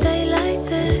just stay like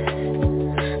this.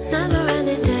 Never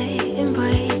ending dating,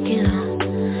 breaking up,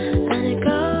 and it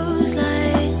goes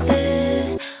like this.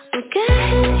 We're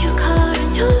getting your car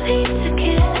and your pizza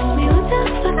kiss. We were there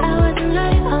for hours and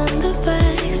night on the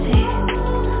backseat.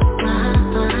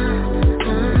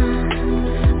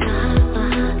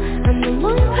 And then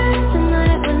one past the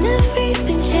night when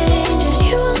everything changes.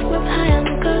 You won't reply and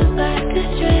we'll go back to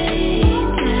strangers.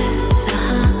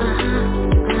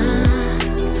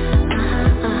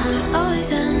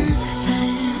 Always ends the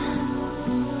same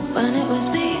when it was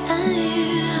me and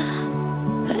you.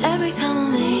 But every time I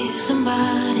meet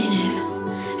somebody new,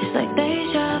 it's like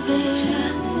deja vu.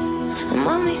 And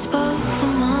when we spoke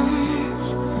for months,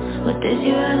 what did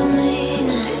you ever mean?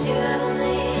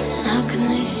 How can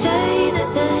they say that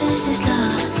this is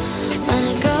love when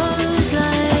it goes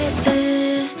like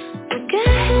this? We're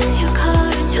getting your car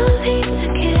and your pizza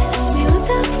kiss. We were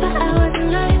there for hours and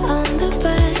night on the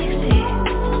backseat.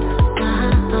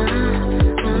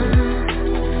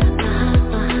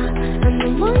 And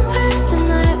then one past the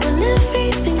night when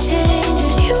everything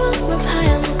changes. You won't reply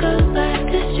and we'll go back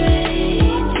to strangers.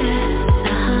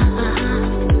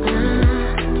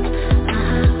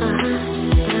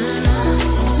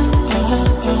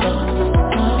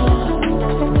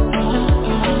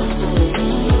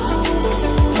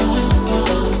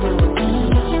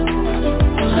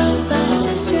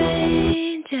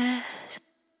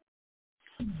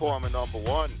 Former number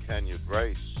one, Kenya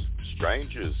Grace,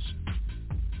 Strangers.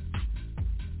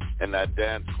 And that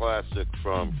dance classic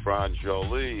from Franz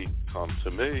Jolie, Come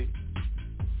to Me.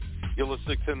 You're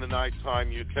listening to the Nighttime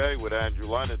UK with Andrew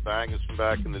Leonard, bangers from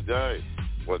back in the day.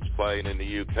 What's playing in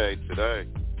the UK today?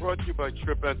 Brought to you by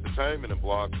Trip Entertainment and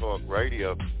Blog Talk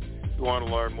Radio. If you want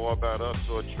to learn more about us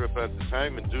or Trip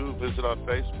Entertainment, do visit our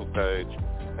Facebook page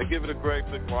and give it a great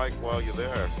big like while you're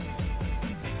there.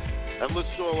 And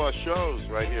listen to all our shows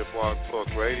right here at Blog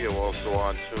Talk Radio, also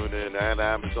on TuneIn and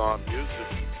Amazon Music.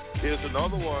 Here's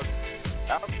another one,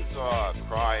 Alcazar,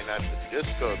 Crying at the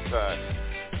Discotheque.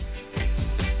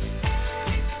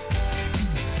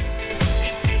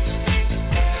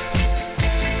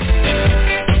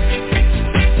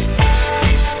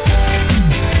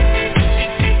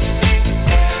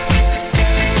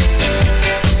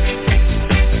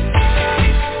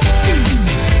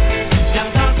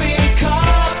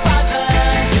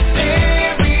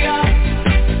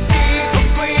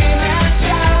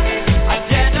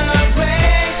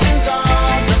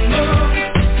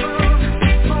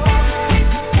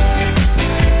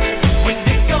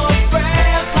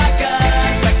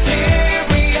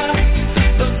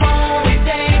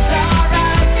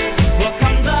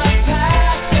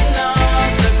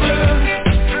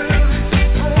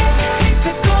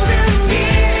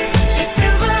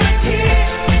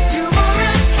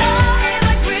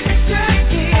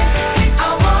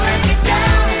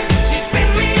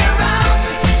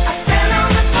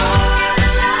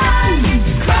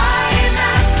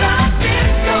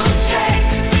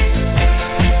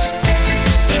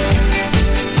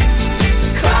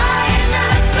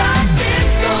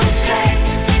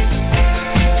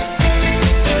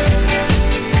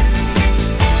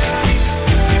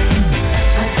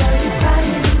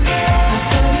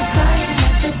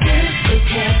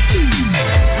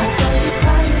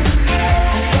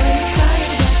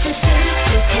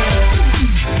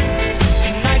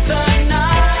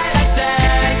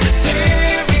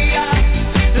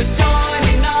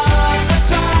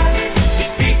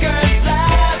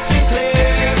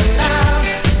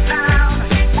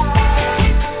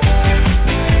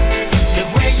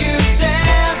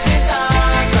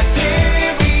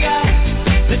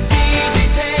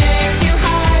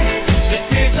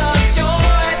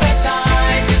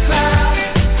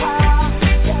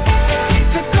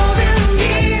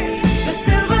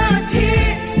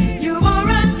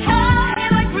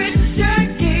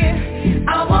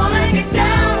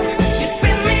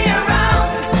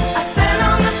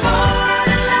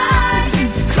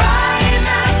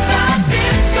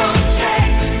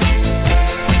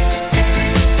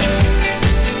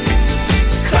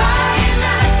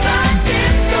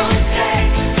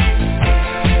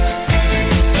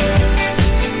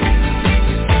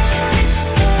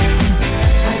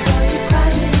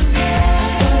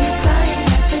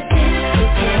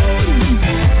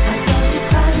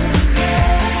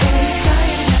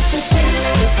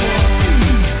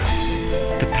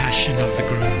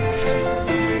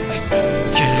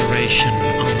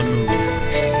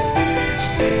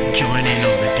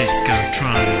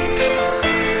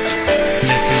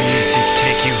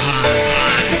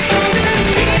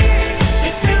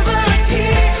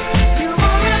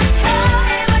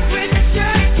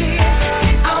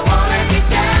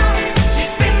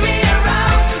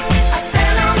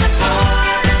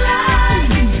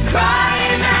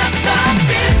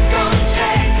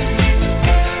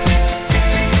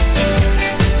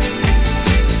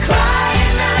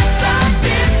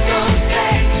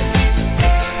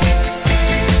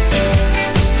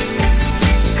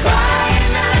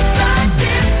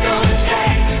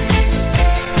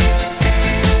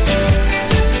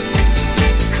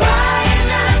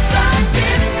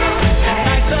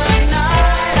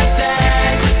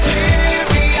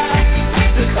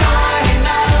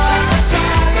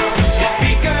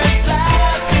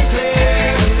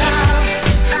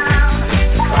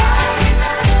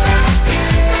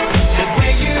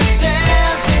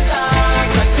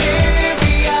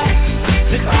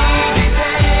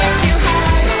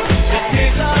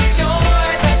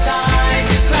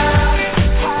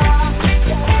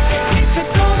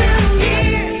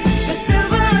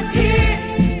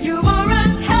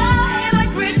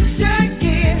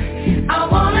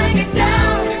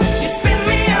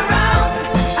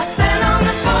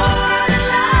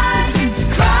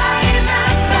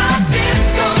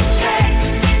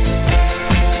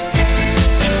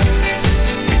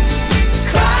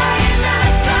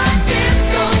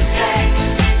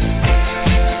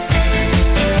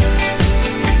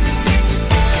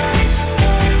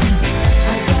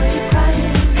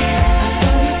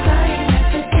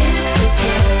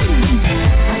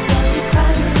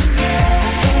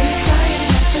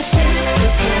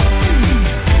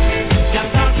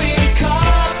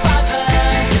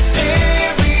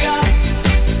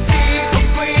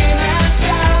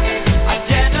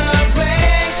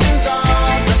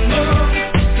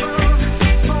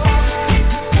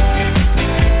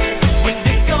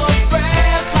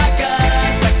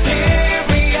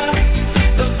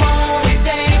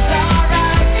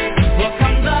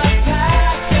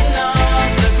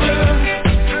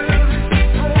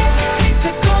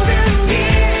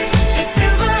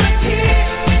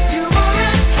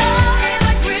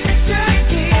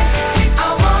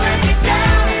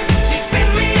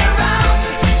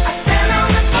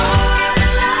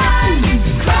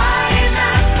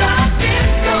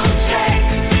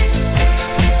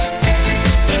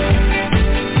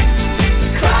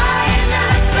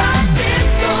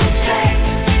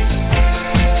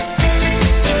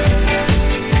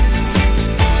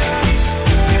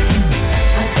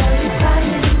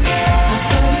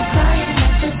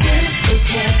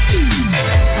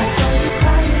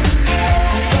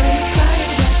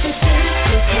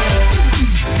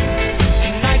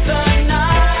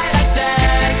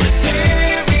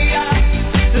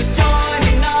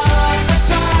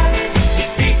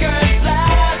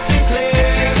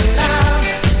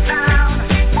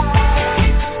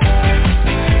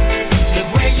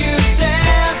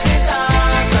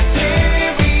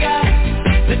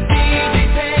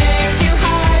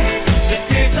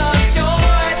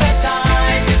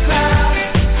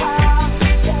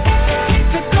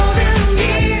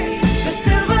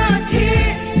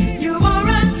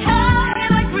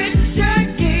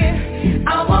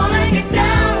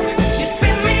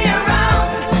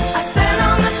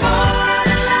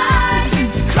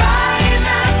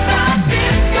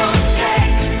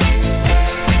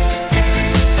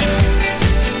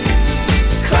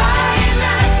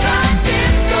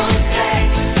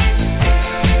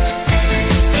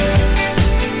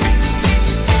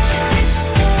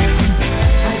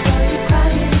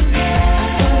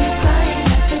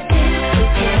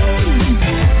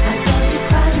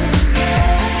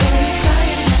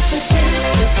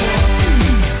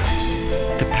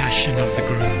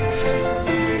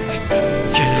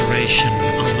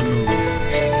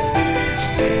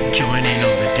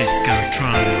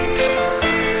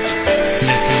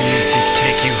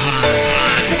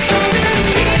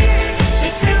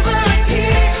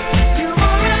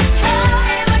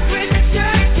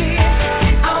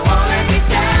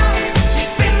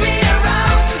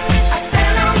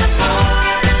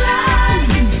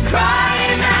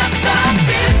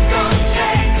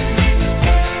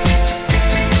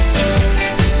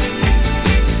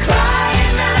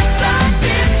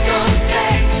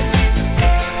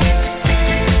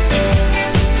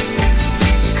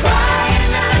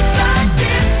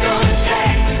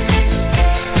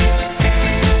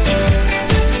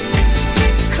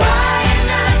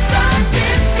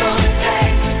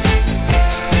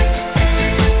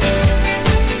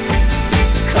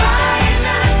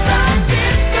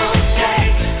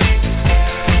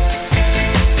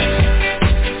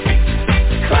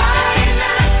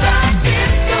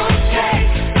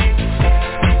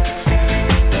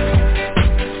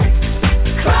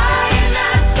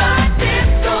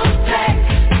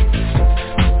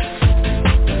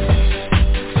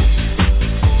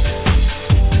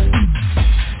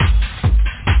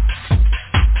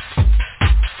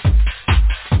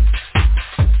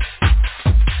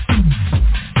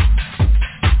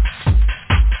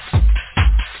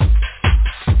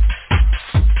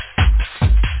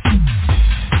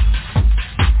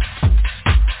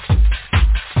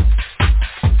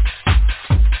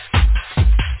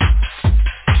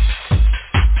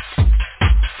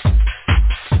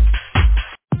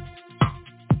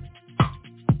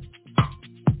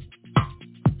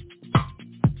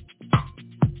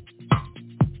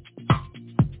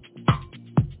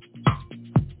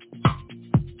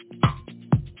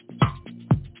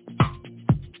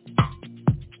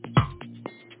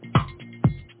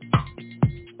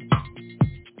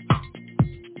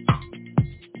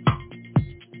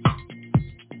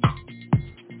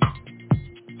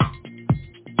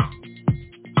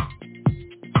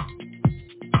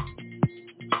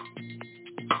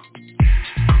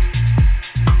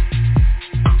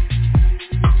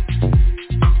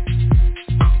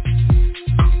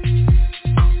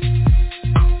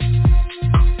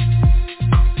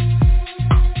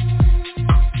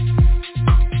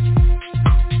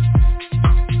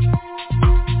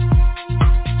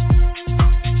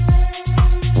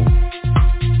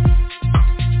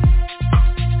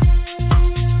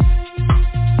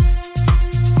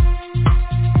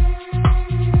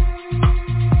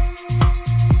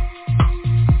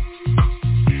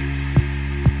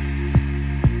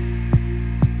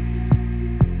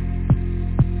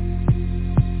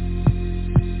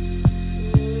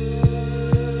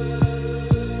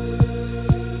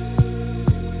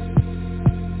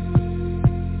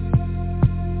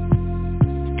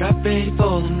 got ready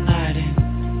for the night in.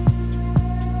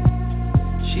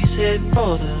 She's heading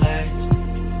for the lights,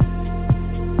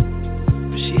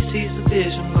 but she sees the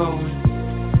vision going,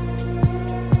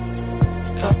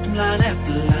 talking line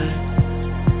after line.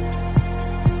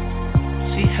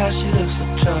 See how she looks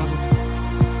like trouble,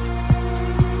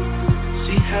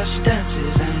 see how she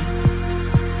dances and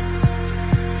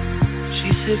she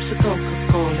sips the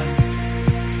Coca-Cola.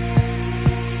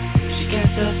 She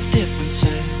can't tell the difference.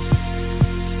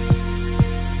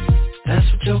 That's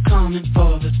what you're coming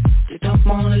for, but they don't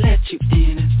wanna let you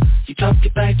in it. You drop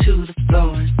your back to the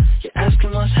floor and you're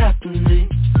asking what's happening.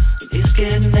 It's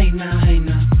getting late now, hey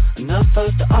now, enough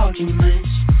of the arguments.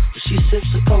 But she sips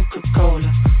the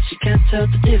Coca-Cola, she can't tell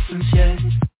the difference yet.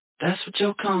 That's what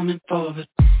you're coming for, but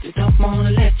they don't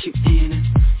wanna let you in it.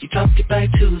 You drop your back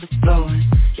to the floor and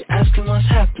you're asking what's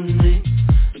happening.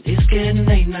 It's getting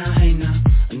late now, hey now,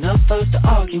 enough of the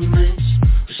arguments.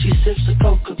 But she sips the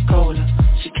Coca-Cola,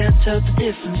 she can't tell the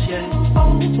difference yet.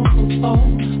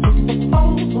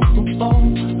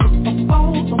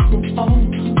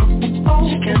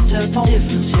 She can't tell the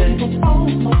difference yet. She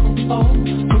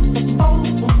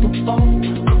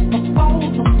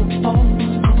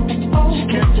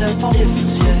can't tell the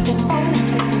difference yet.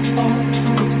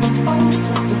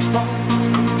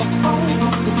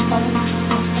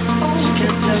 She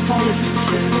can't tell the difference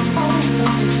yet. She can't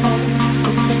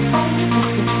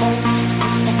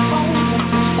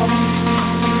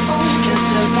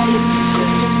tell the difference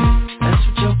yet.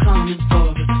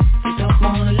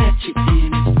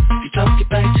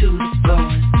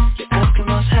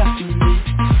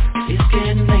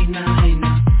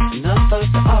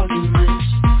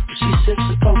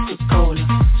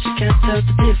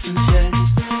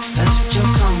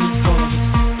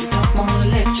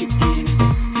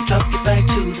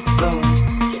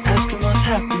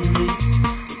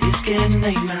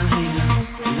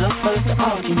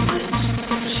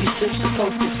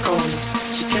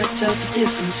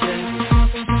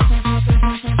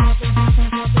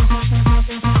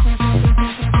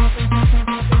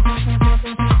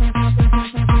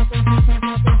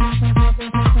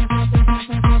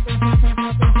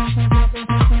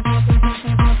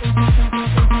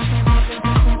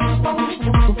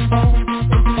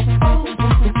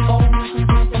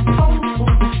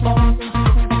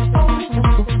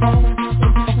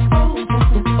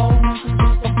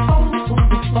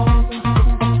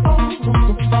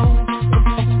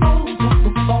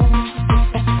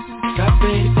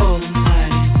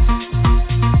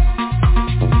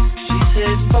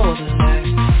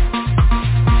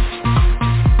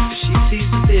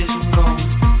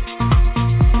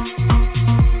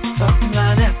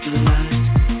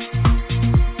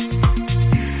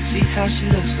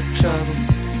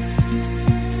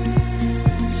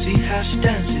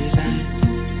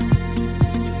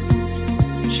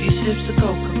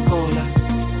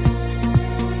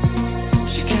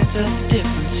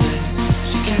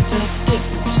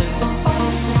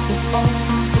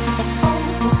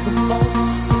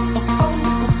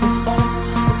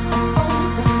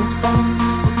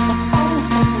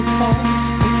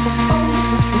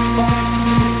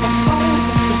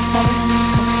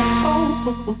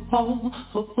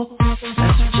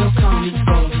 That's what you're coming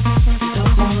for. They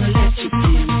don't wanna let you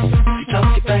in. You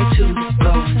talk it back to the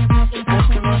floor. You're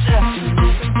asking what's happening.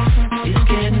 It's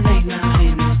getting late now,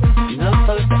 hey now. Enough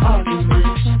of the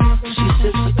arguments. She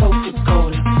sips a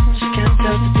Coca-Cola. She can't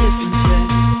tell the difference yet.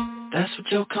 That's what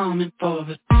you're coming for,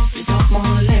 but they don't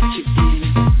wanna let you in.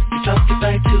 You talk it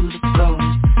back to the floor.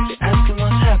 You're asking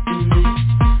what's happening.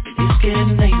 It's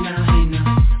getting late now, hey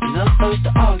now. Enough of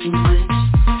the arguments.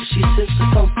 She sips a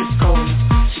Coca-Cola.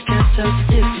 She can't tell the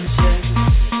difference yet.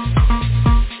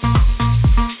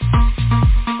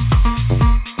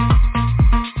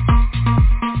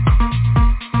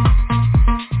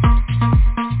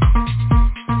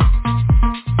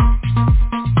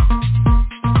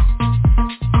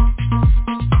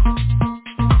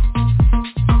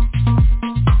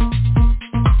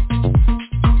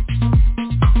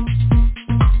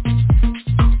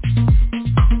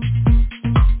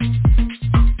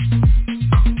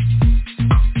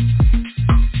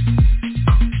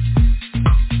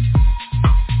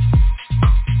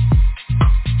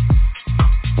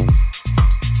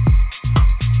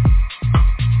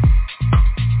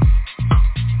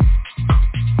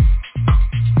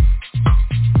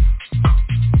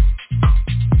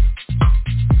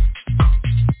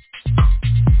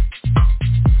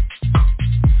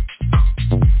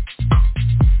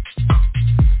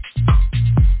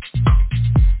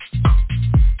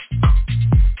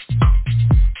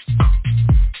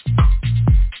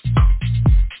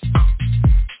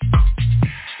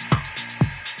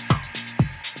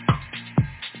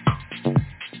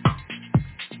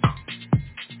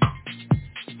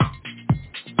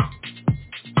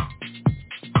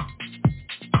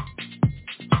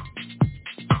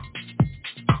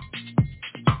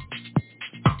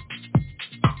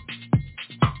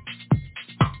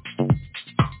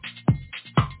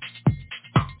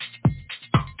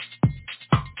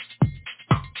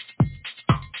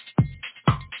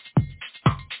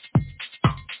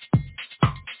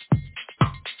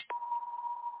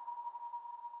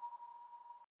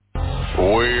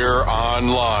 We're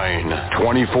online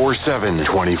 24/7.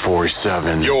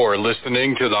 24/7. You're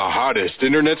listening to the hottest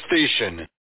internet station.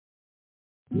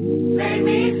 Make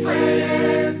me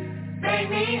sweat, make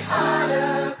me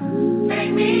hotter,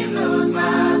 make me lose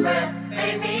my breath,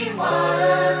 make me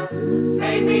water,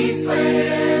 make me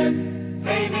sweat,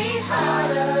 make me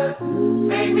hotter,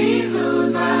 make me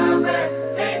lose my breath,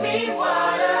 make me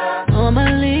water.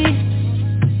 Normally,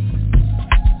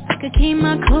 I could keep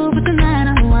my cool, but tonight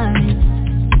I'm worried.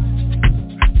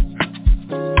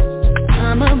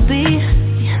 I'ma be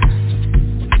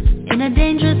in a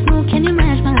dangerous mood, can you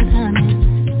match my timing?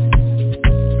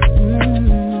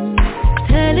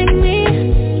 Telling me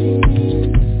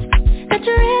that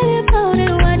you're really about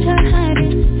it, what you're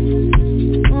hiding.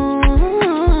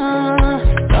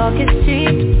 Talk is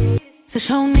cheap, so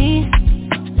show me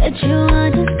that you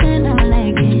understand how I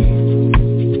like it.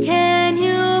 Can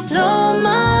you blow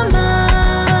my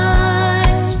mind?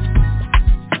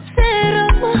 Set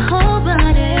up my whole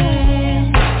body.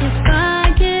 If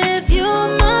I give you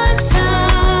my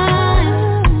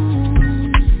time,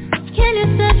 can you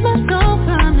set my soul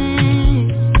from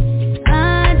it? I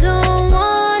don't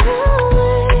wanna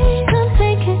wait. I'm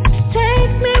thinking,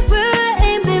 take me where I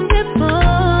ain't been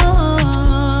before.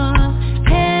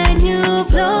 Can you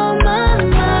blow my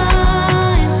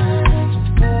mind?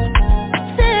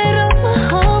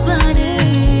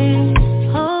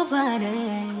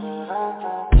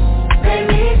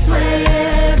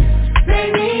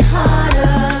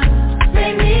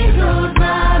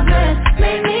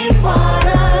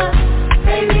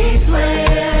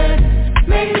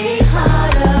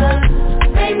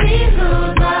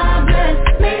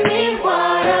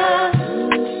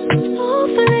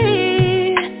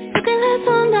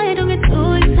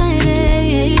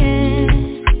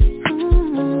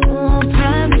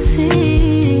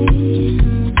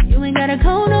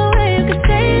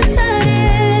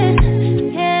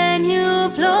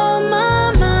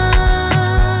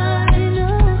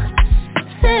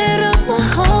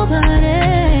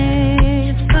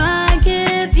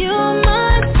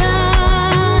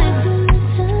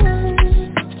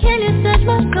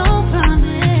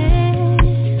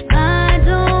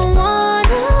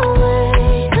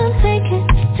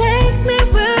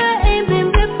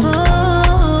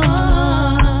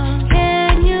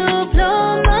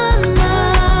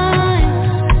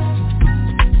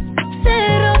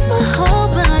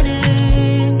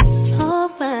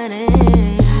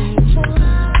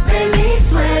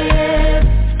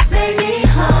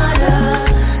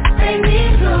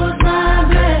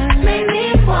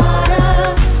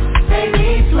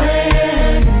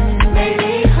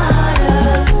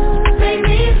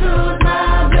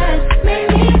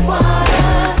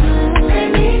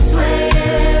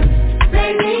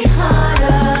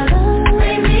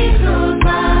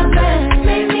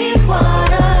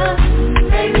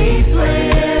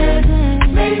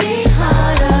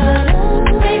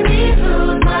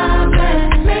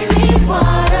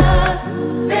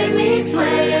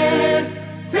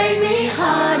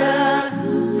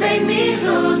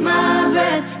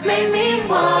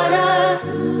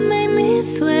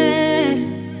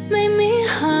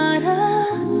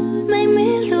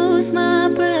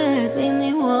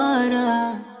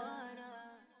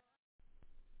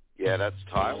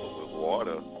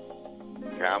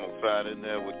 that in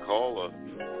there with cola.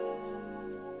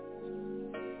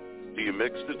 Do you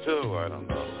mix the two? I don't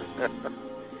know.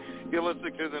 You're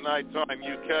listening to the Nighttime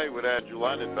UK with Andrew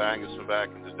Lennon, bangers from back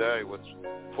in the day. What's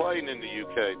playing in the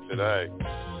UK today?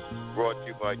 Brought to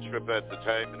you by Trip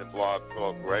Entertainment and Blog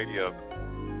Talk Radio.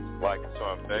 Like us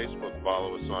on Facebook,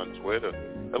 follow us on Twitter.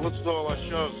 And listen to all our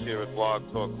shows here at Blog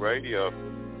Talk Radio.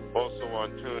 Also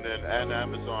on TuneIn and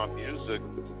Amazon Music.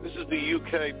 This is the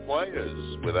UK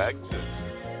Players with Exit.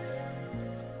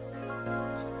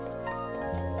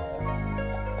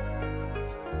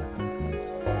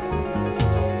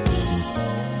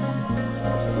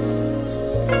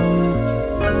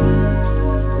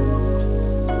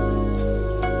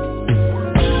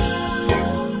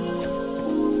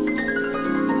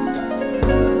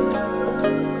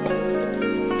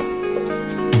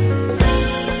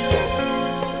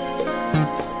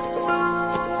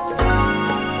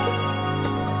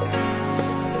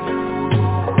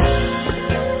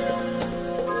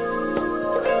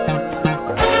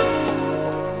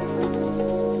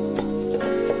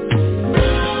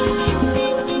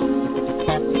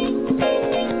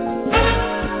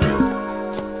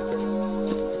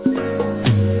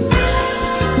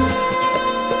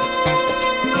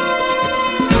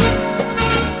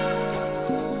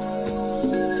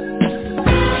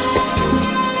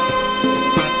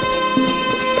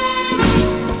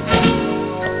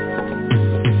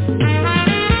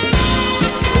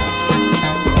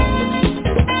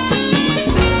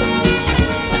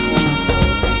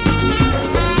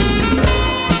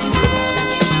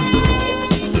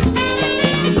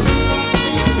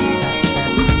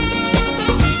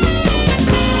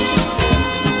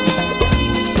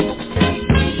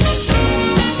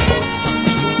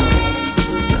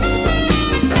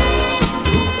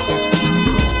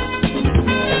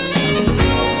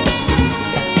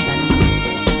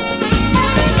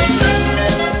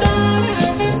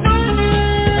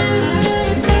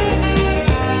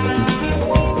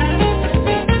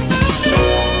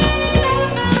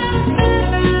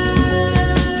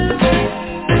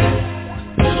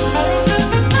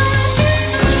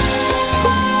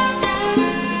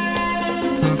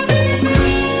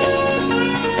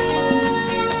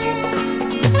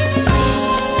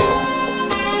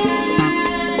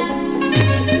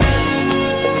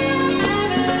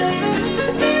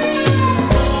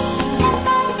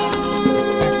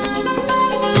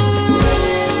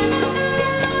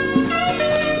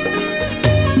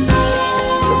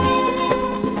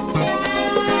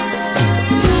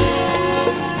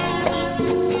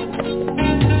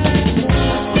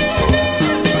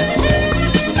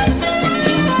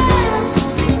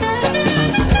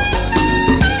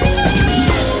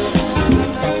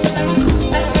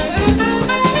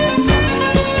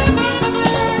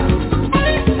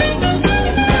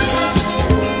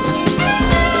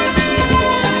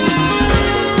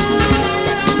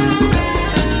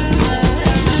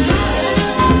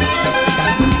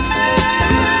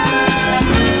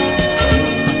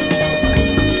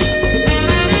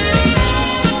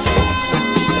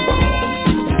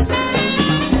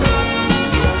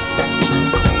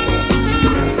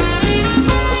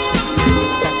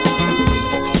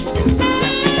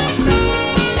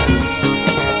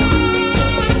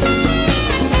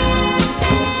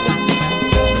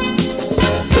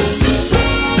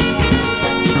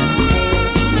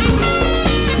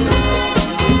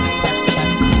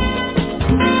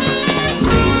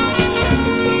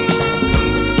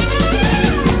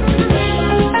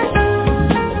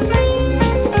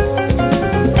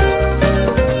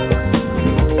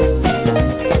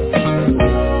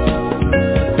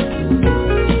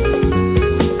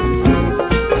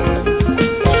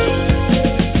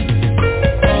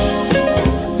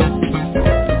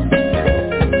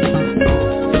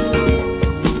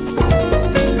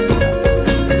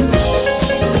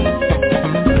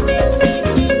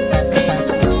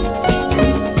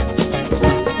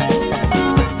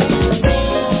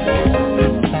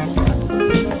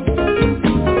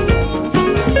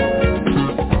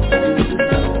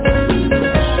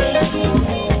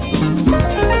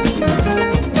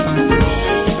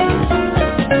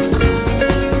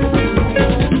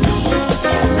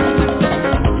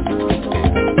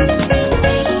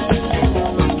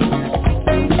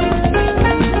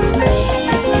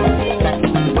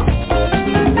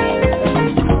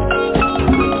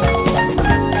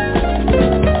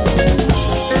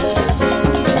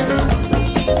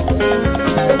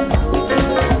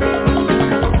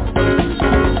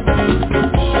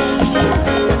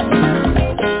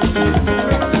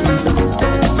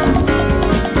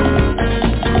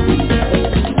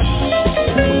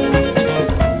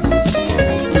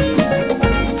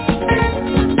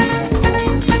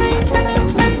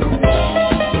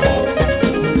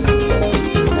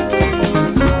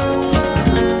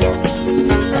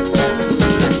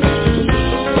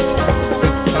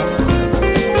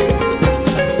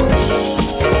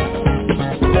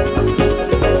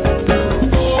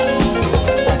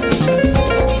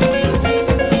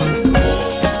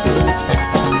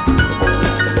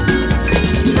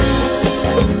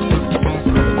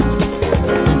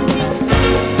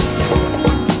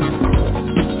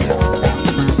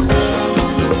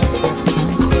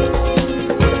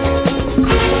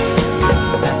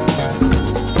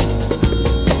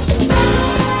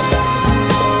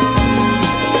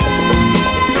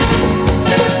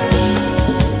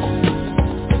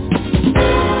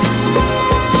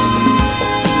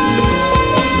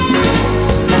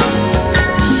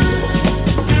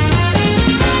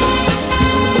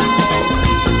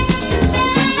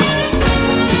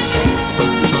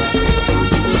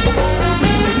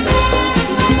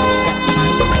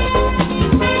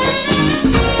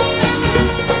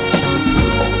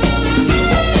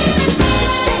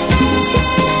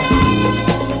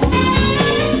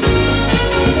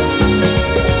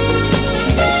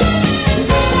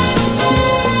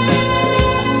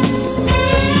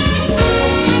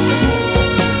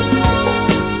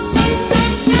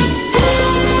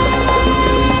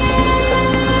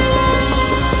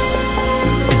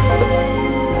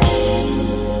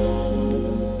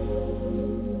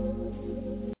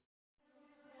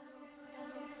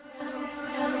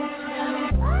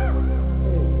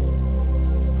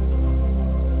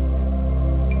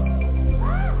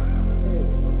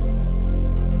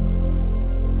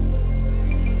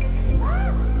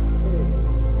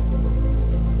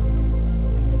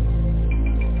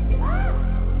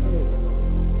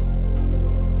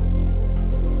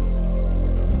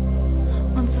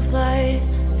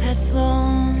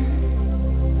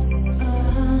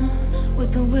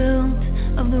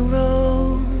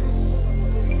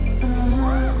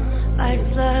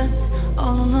 lifeless,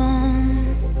 all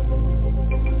alone.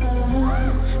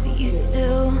 But you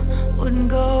still wouldn't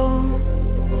go.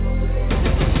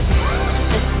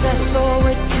 Let's fast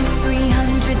forward to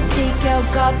 300 takeout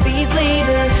copies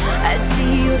later. I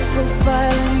see your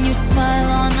profile and your smile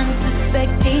on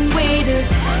unsuspecting waiters.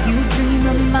 You dream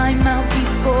of my mouth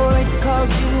before it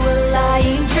called you a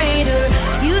lying traitor.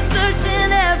 You searched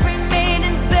in every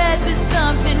maiden's bed for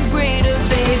something greater.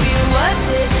 Baby, was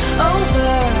it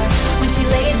over when she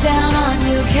laid down on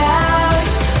your couch?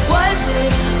 Was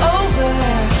it over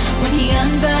when he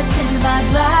unbuttoned my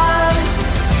blouse?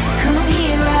 Come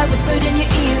here, I whispered in your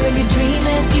ear and you dream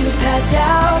as you passed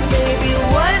out. Baby,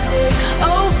 was it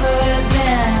over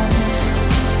then?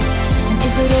 And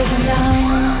is it over now?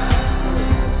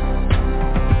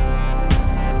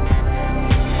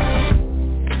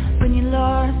 When you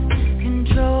lost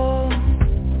control,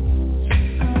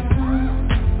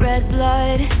 red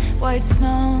blood, white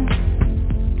smoke,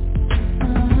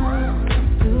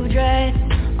 blue dress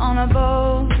on a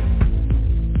boat.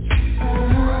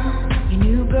 Your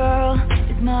new girl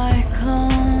is my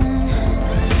clone.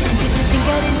 And did you think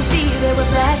I didn't see there were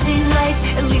flashing lights?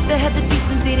 At least I had the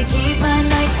decency to keep my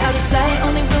nights out of sight.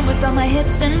 Only room was on my hips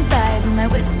and thighs, and I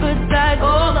whispered sighs.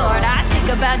 Oh Lord, I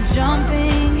think about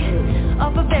jumping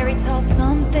off a very tall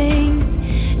something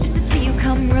just to see you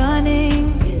come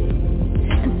running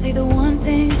and say the one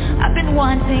thing I've been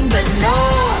wanting. But no,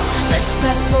 let's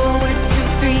fast forward to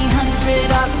 300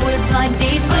 awkward blind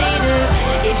dates later.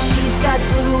 If she's got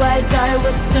blue eyes, I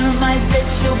will surmise that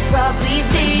she'll probably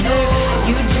date her.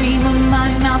 You dream of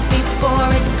my mouth before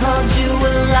it called you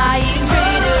a lying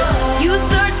traitor. You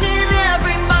search in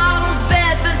every model's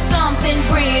bed for something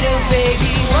greater.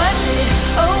 Baby, was it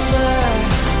over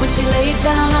when she laid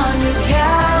down on your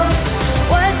couch?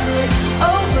 Was it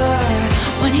over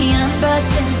when he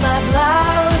unbuttoned my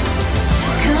blouse?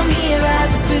 Come here, I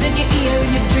whispered in your ear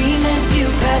in your dream as you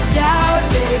passed out.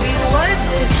 Baby, was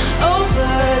it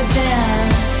over then?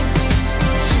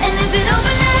 And is it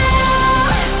over now?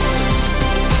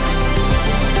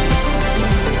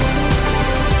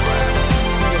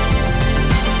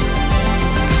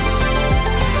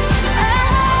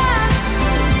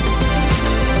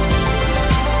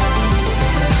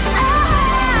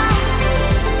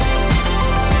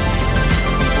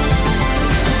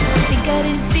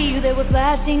 There were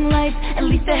flashing lights. At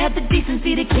least I had the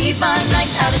decency to keep my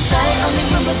nights out of sight. Only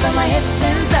room was on my hips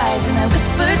and thighs, and I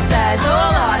whispered sighs.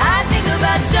 Oh Lord, I think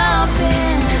about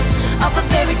jumping off a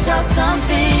fairy tale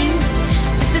something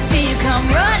just to see you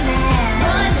come running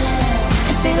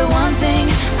and say the one thing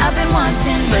I've been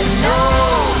wanting. But no,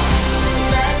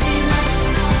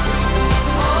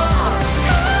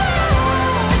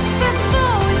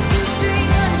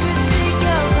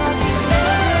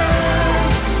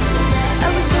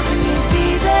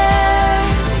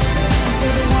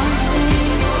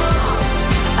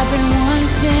 I've been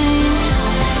wanting,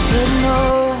 but no.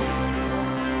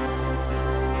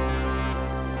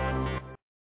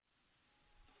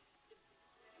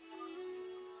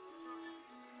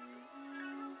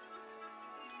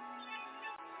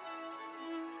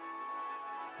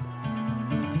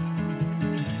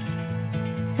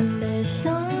 And there's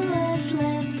so much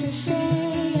left to say.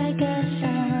 I guess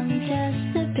I'm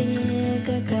just a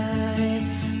bigger guy.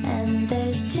 And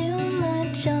there's too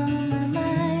much on my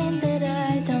mind that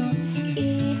I don't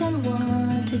even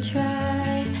want to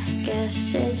try. Guess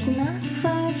it's not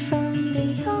far from the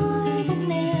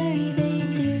ordinary. They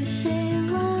do say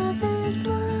love is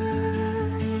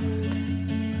blind,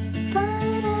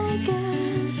 but I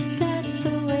guess that's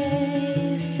the way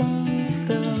things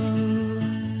go.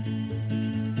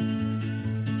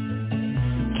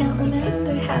 Can't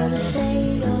remember how to say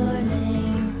your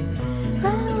name.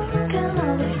 Let alone count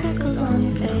all the freckles on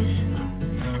your face.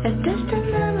 A distant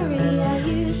memory I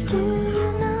used to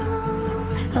know.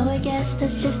 Oh, I guess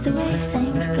that's just the way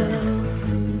things go.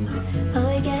 Oh,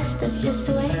 I guess that's just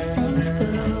the way things go.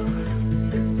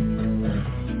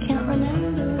 Can't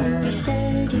remember when we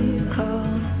said you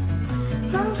called.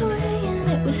 Miles away and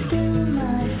it was still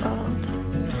my fault.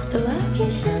 The love you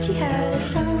said you had is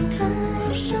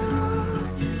sometimes shown.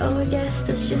 Oh, I guess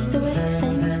that's just the way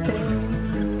things go.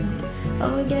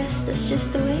 Oh, I guess that's just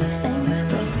the way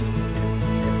things go.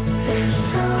 There's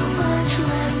so much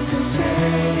left to say.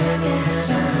 I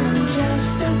guess I'm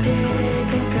just a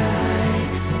bigger guy.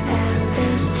 And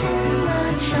there's too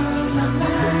much on my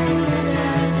mind that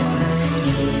I don't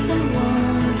even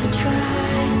want to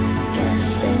try.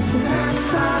 Guess it's not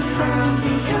far from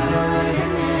the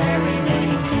ordinary. They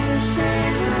do say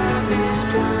love is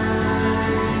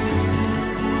blind,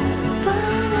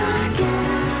 but I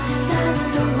guess that's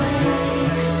the way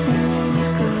things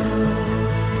go.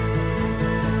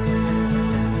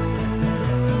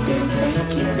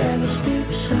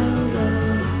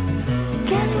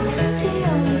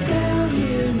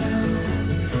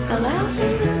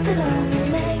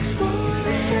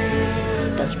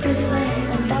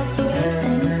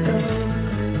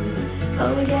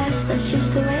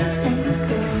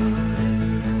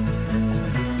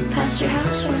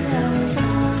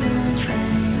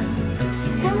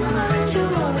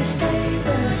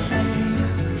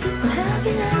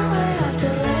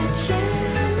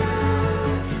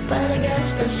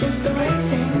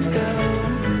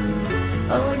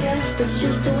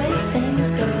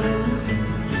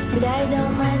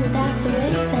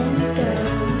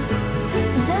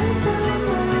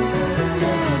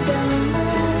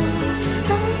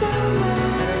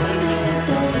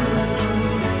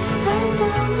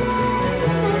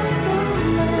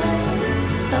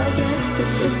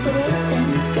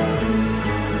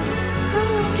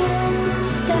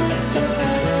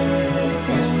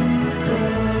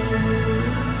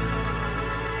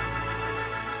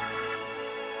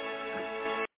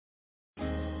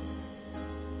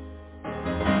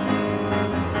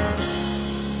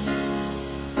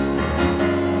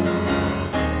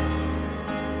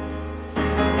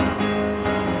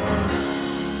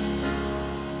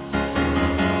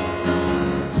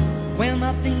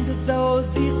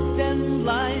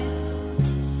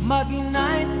 muggy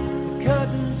night, the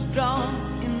curtains drawn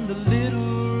in the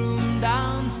little room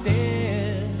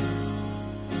downstairs.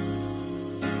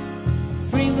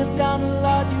 Prima donna,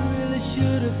 Lord, you really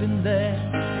should have been there,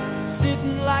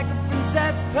 sitting like a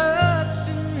princess perched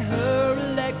in her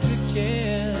electric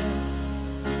chair.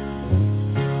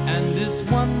 And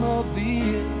this one more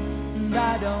beer, and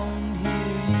I don't hear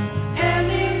you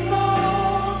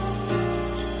anymore.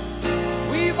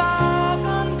 We've all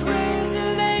gone crazy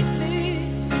lately,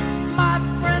 my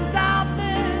friends out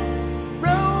there,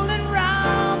 rolling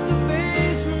round the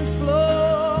basement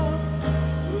floor.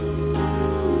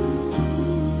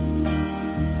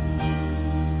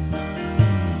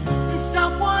 And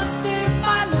someone saved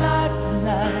my life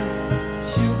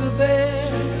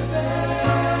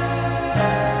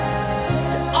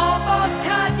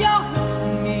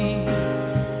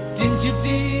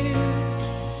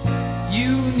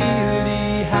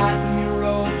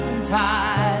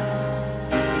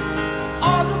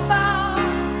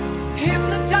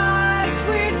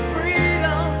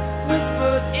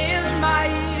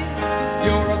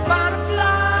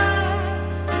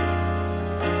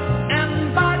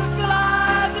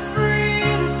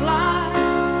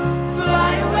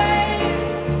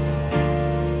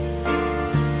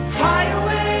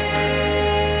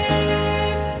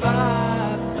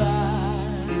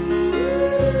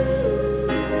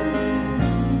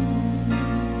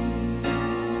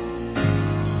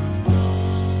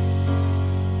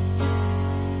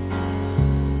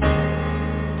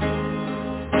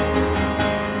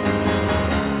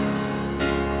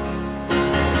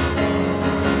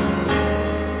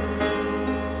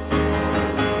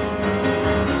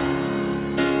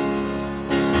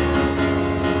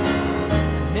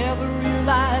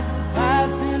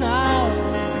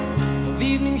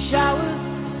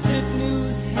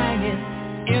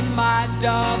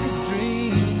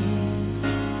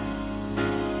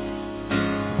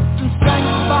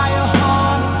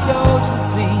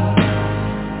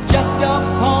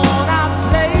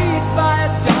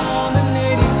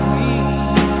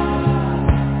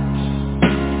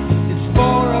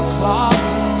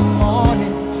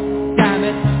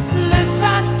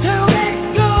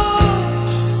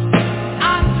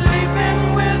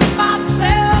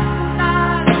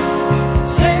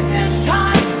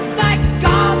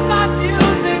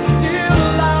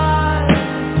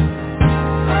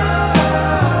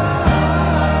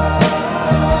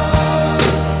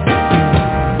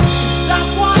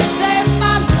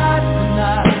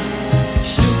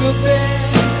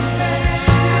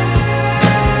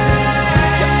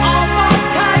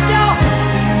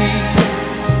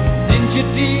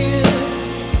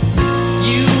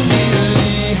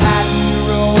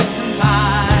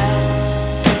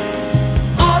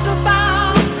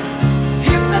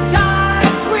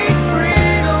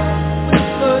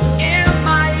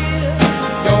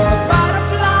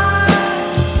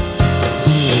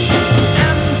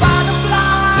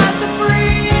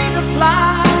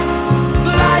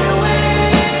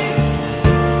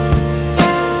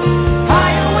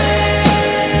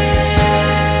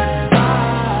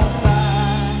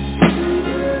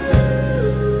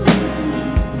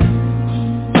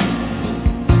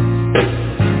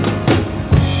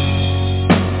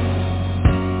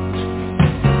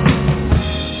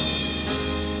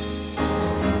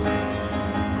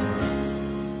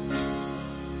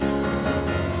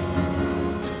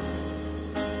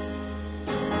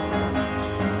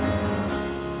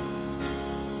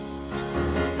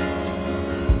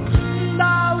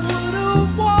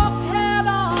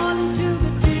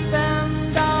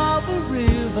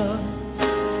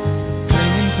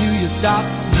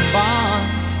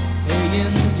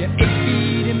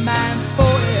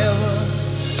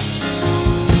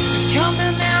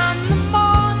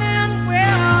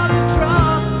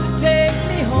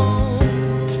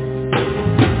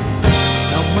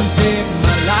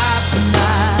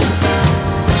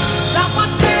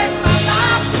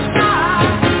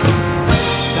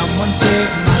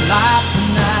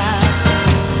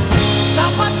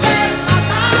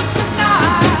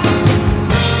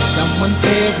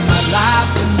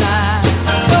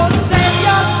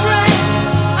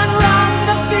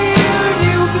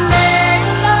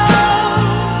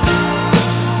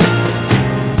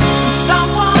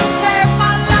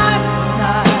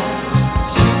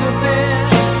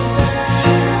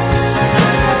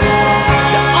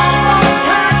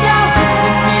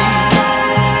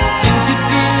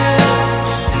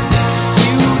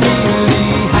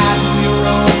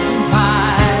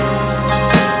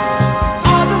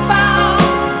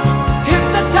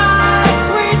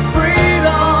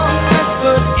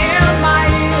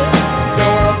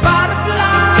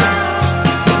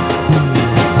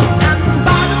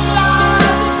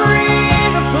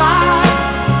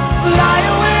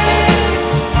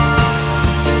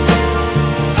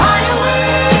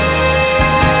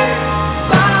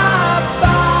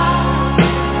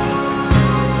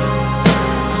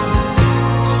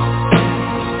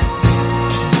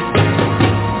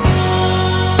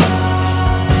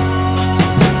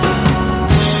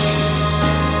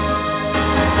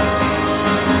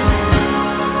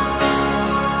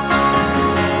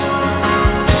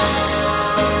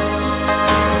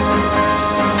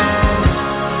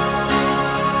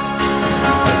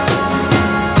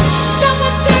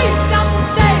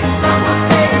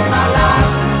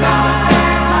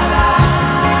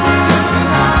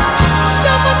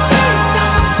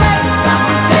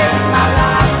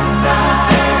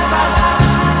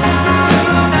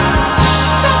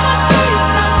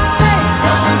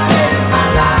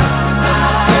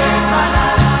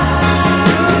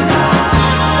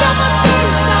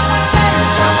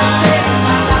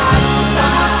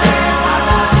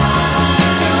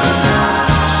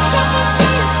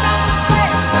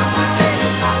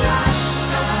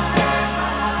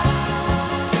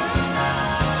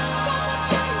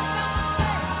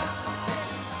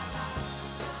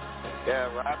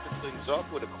Yeah, wrapping things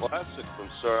up with a classic from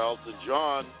Sir Elton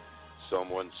John.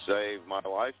 Someone Saved My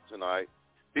Life Tonight.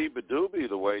 Biba Doobie,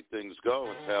 The Way Things Go,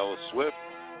 and Taylor Swift,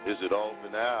 Is It Over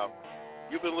Now?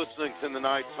 You've been listening to the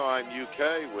Nighttime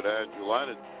UK with Andrew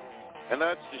Leonard. And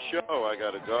that's the show. I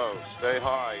got to go. Stay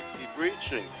high. Keep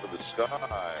reaching for the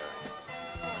sky.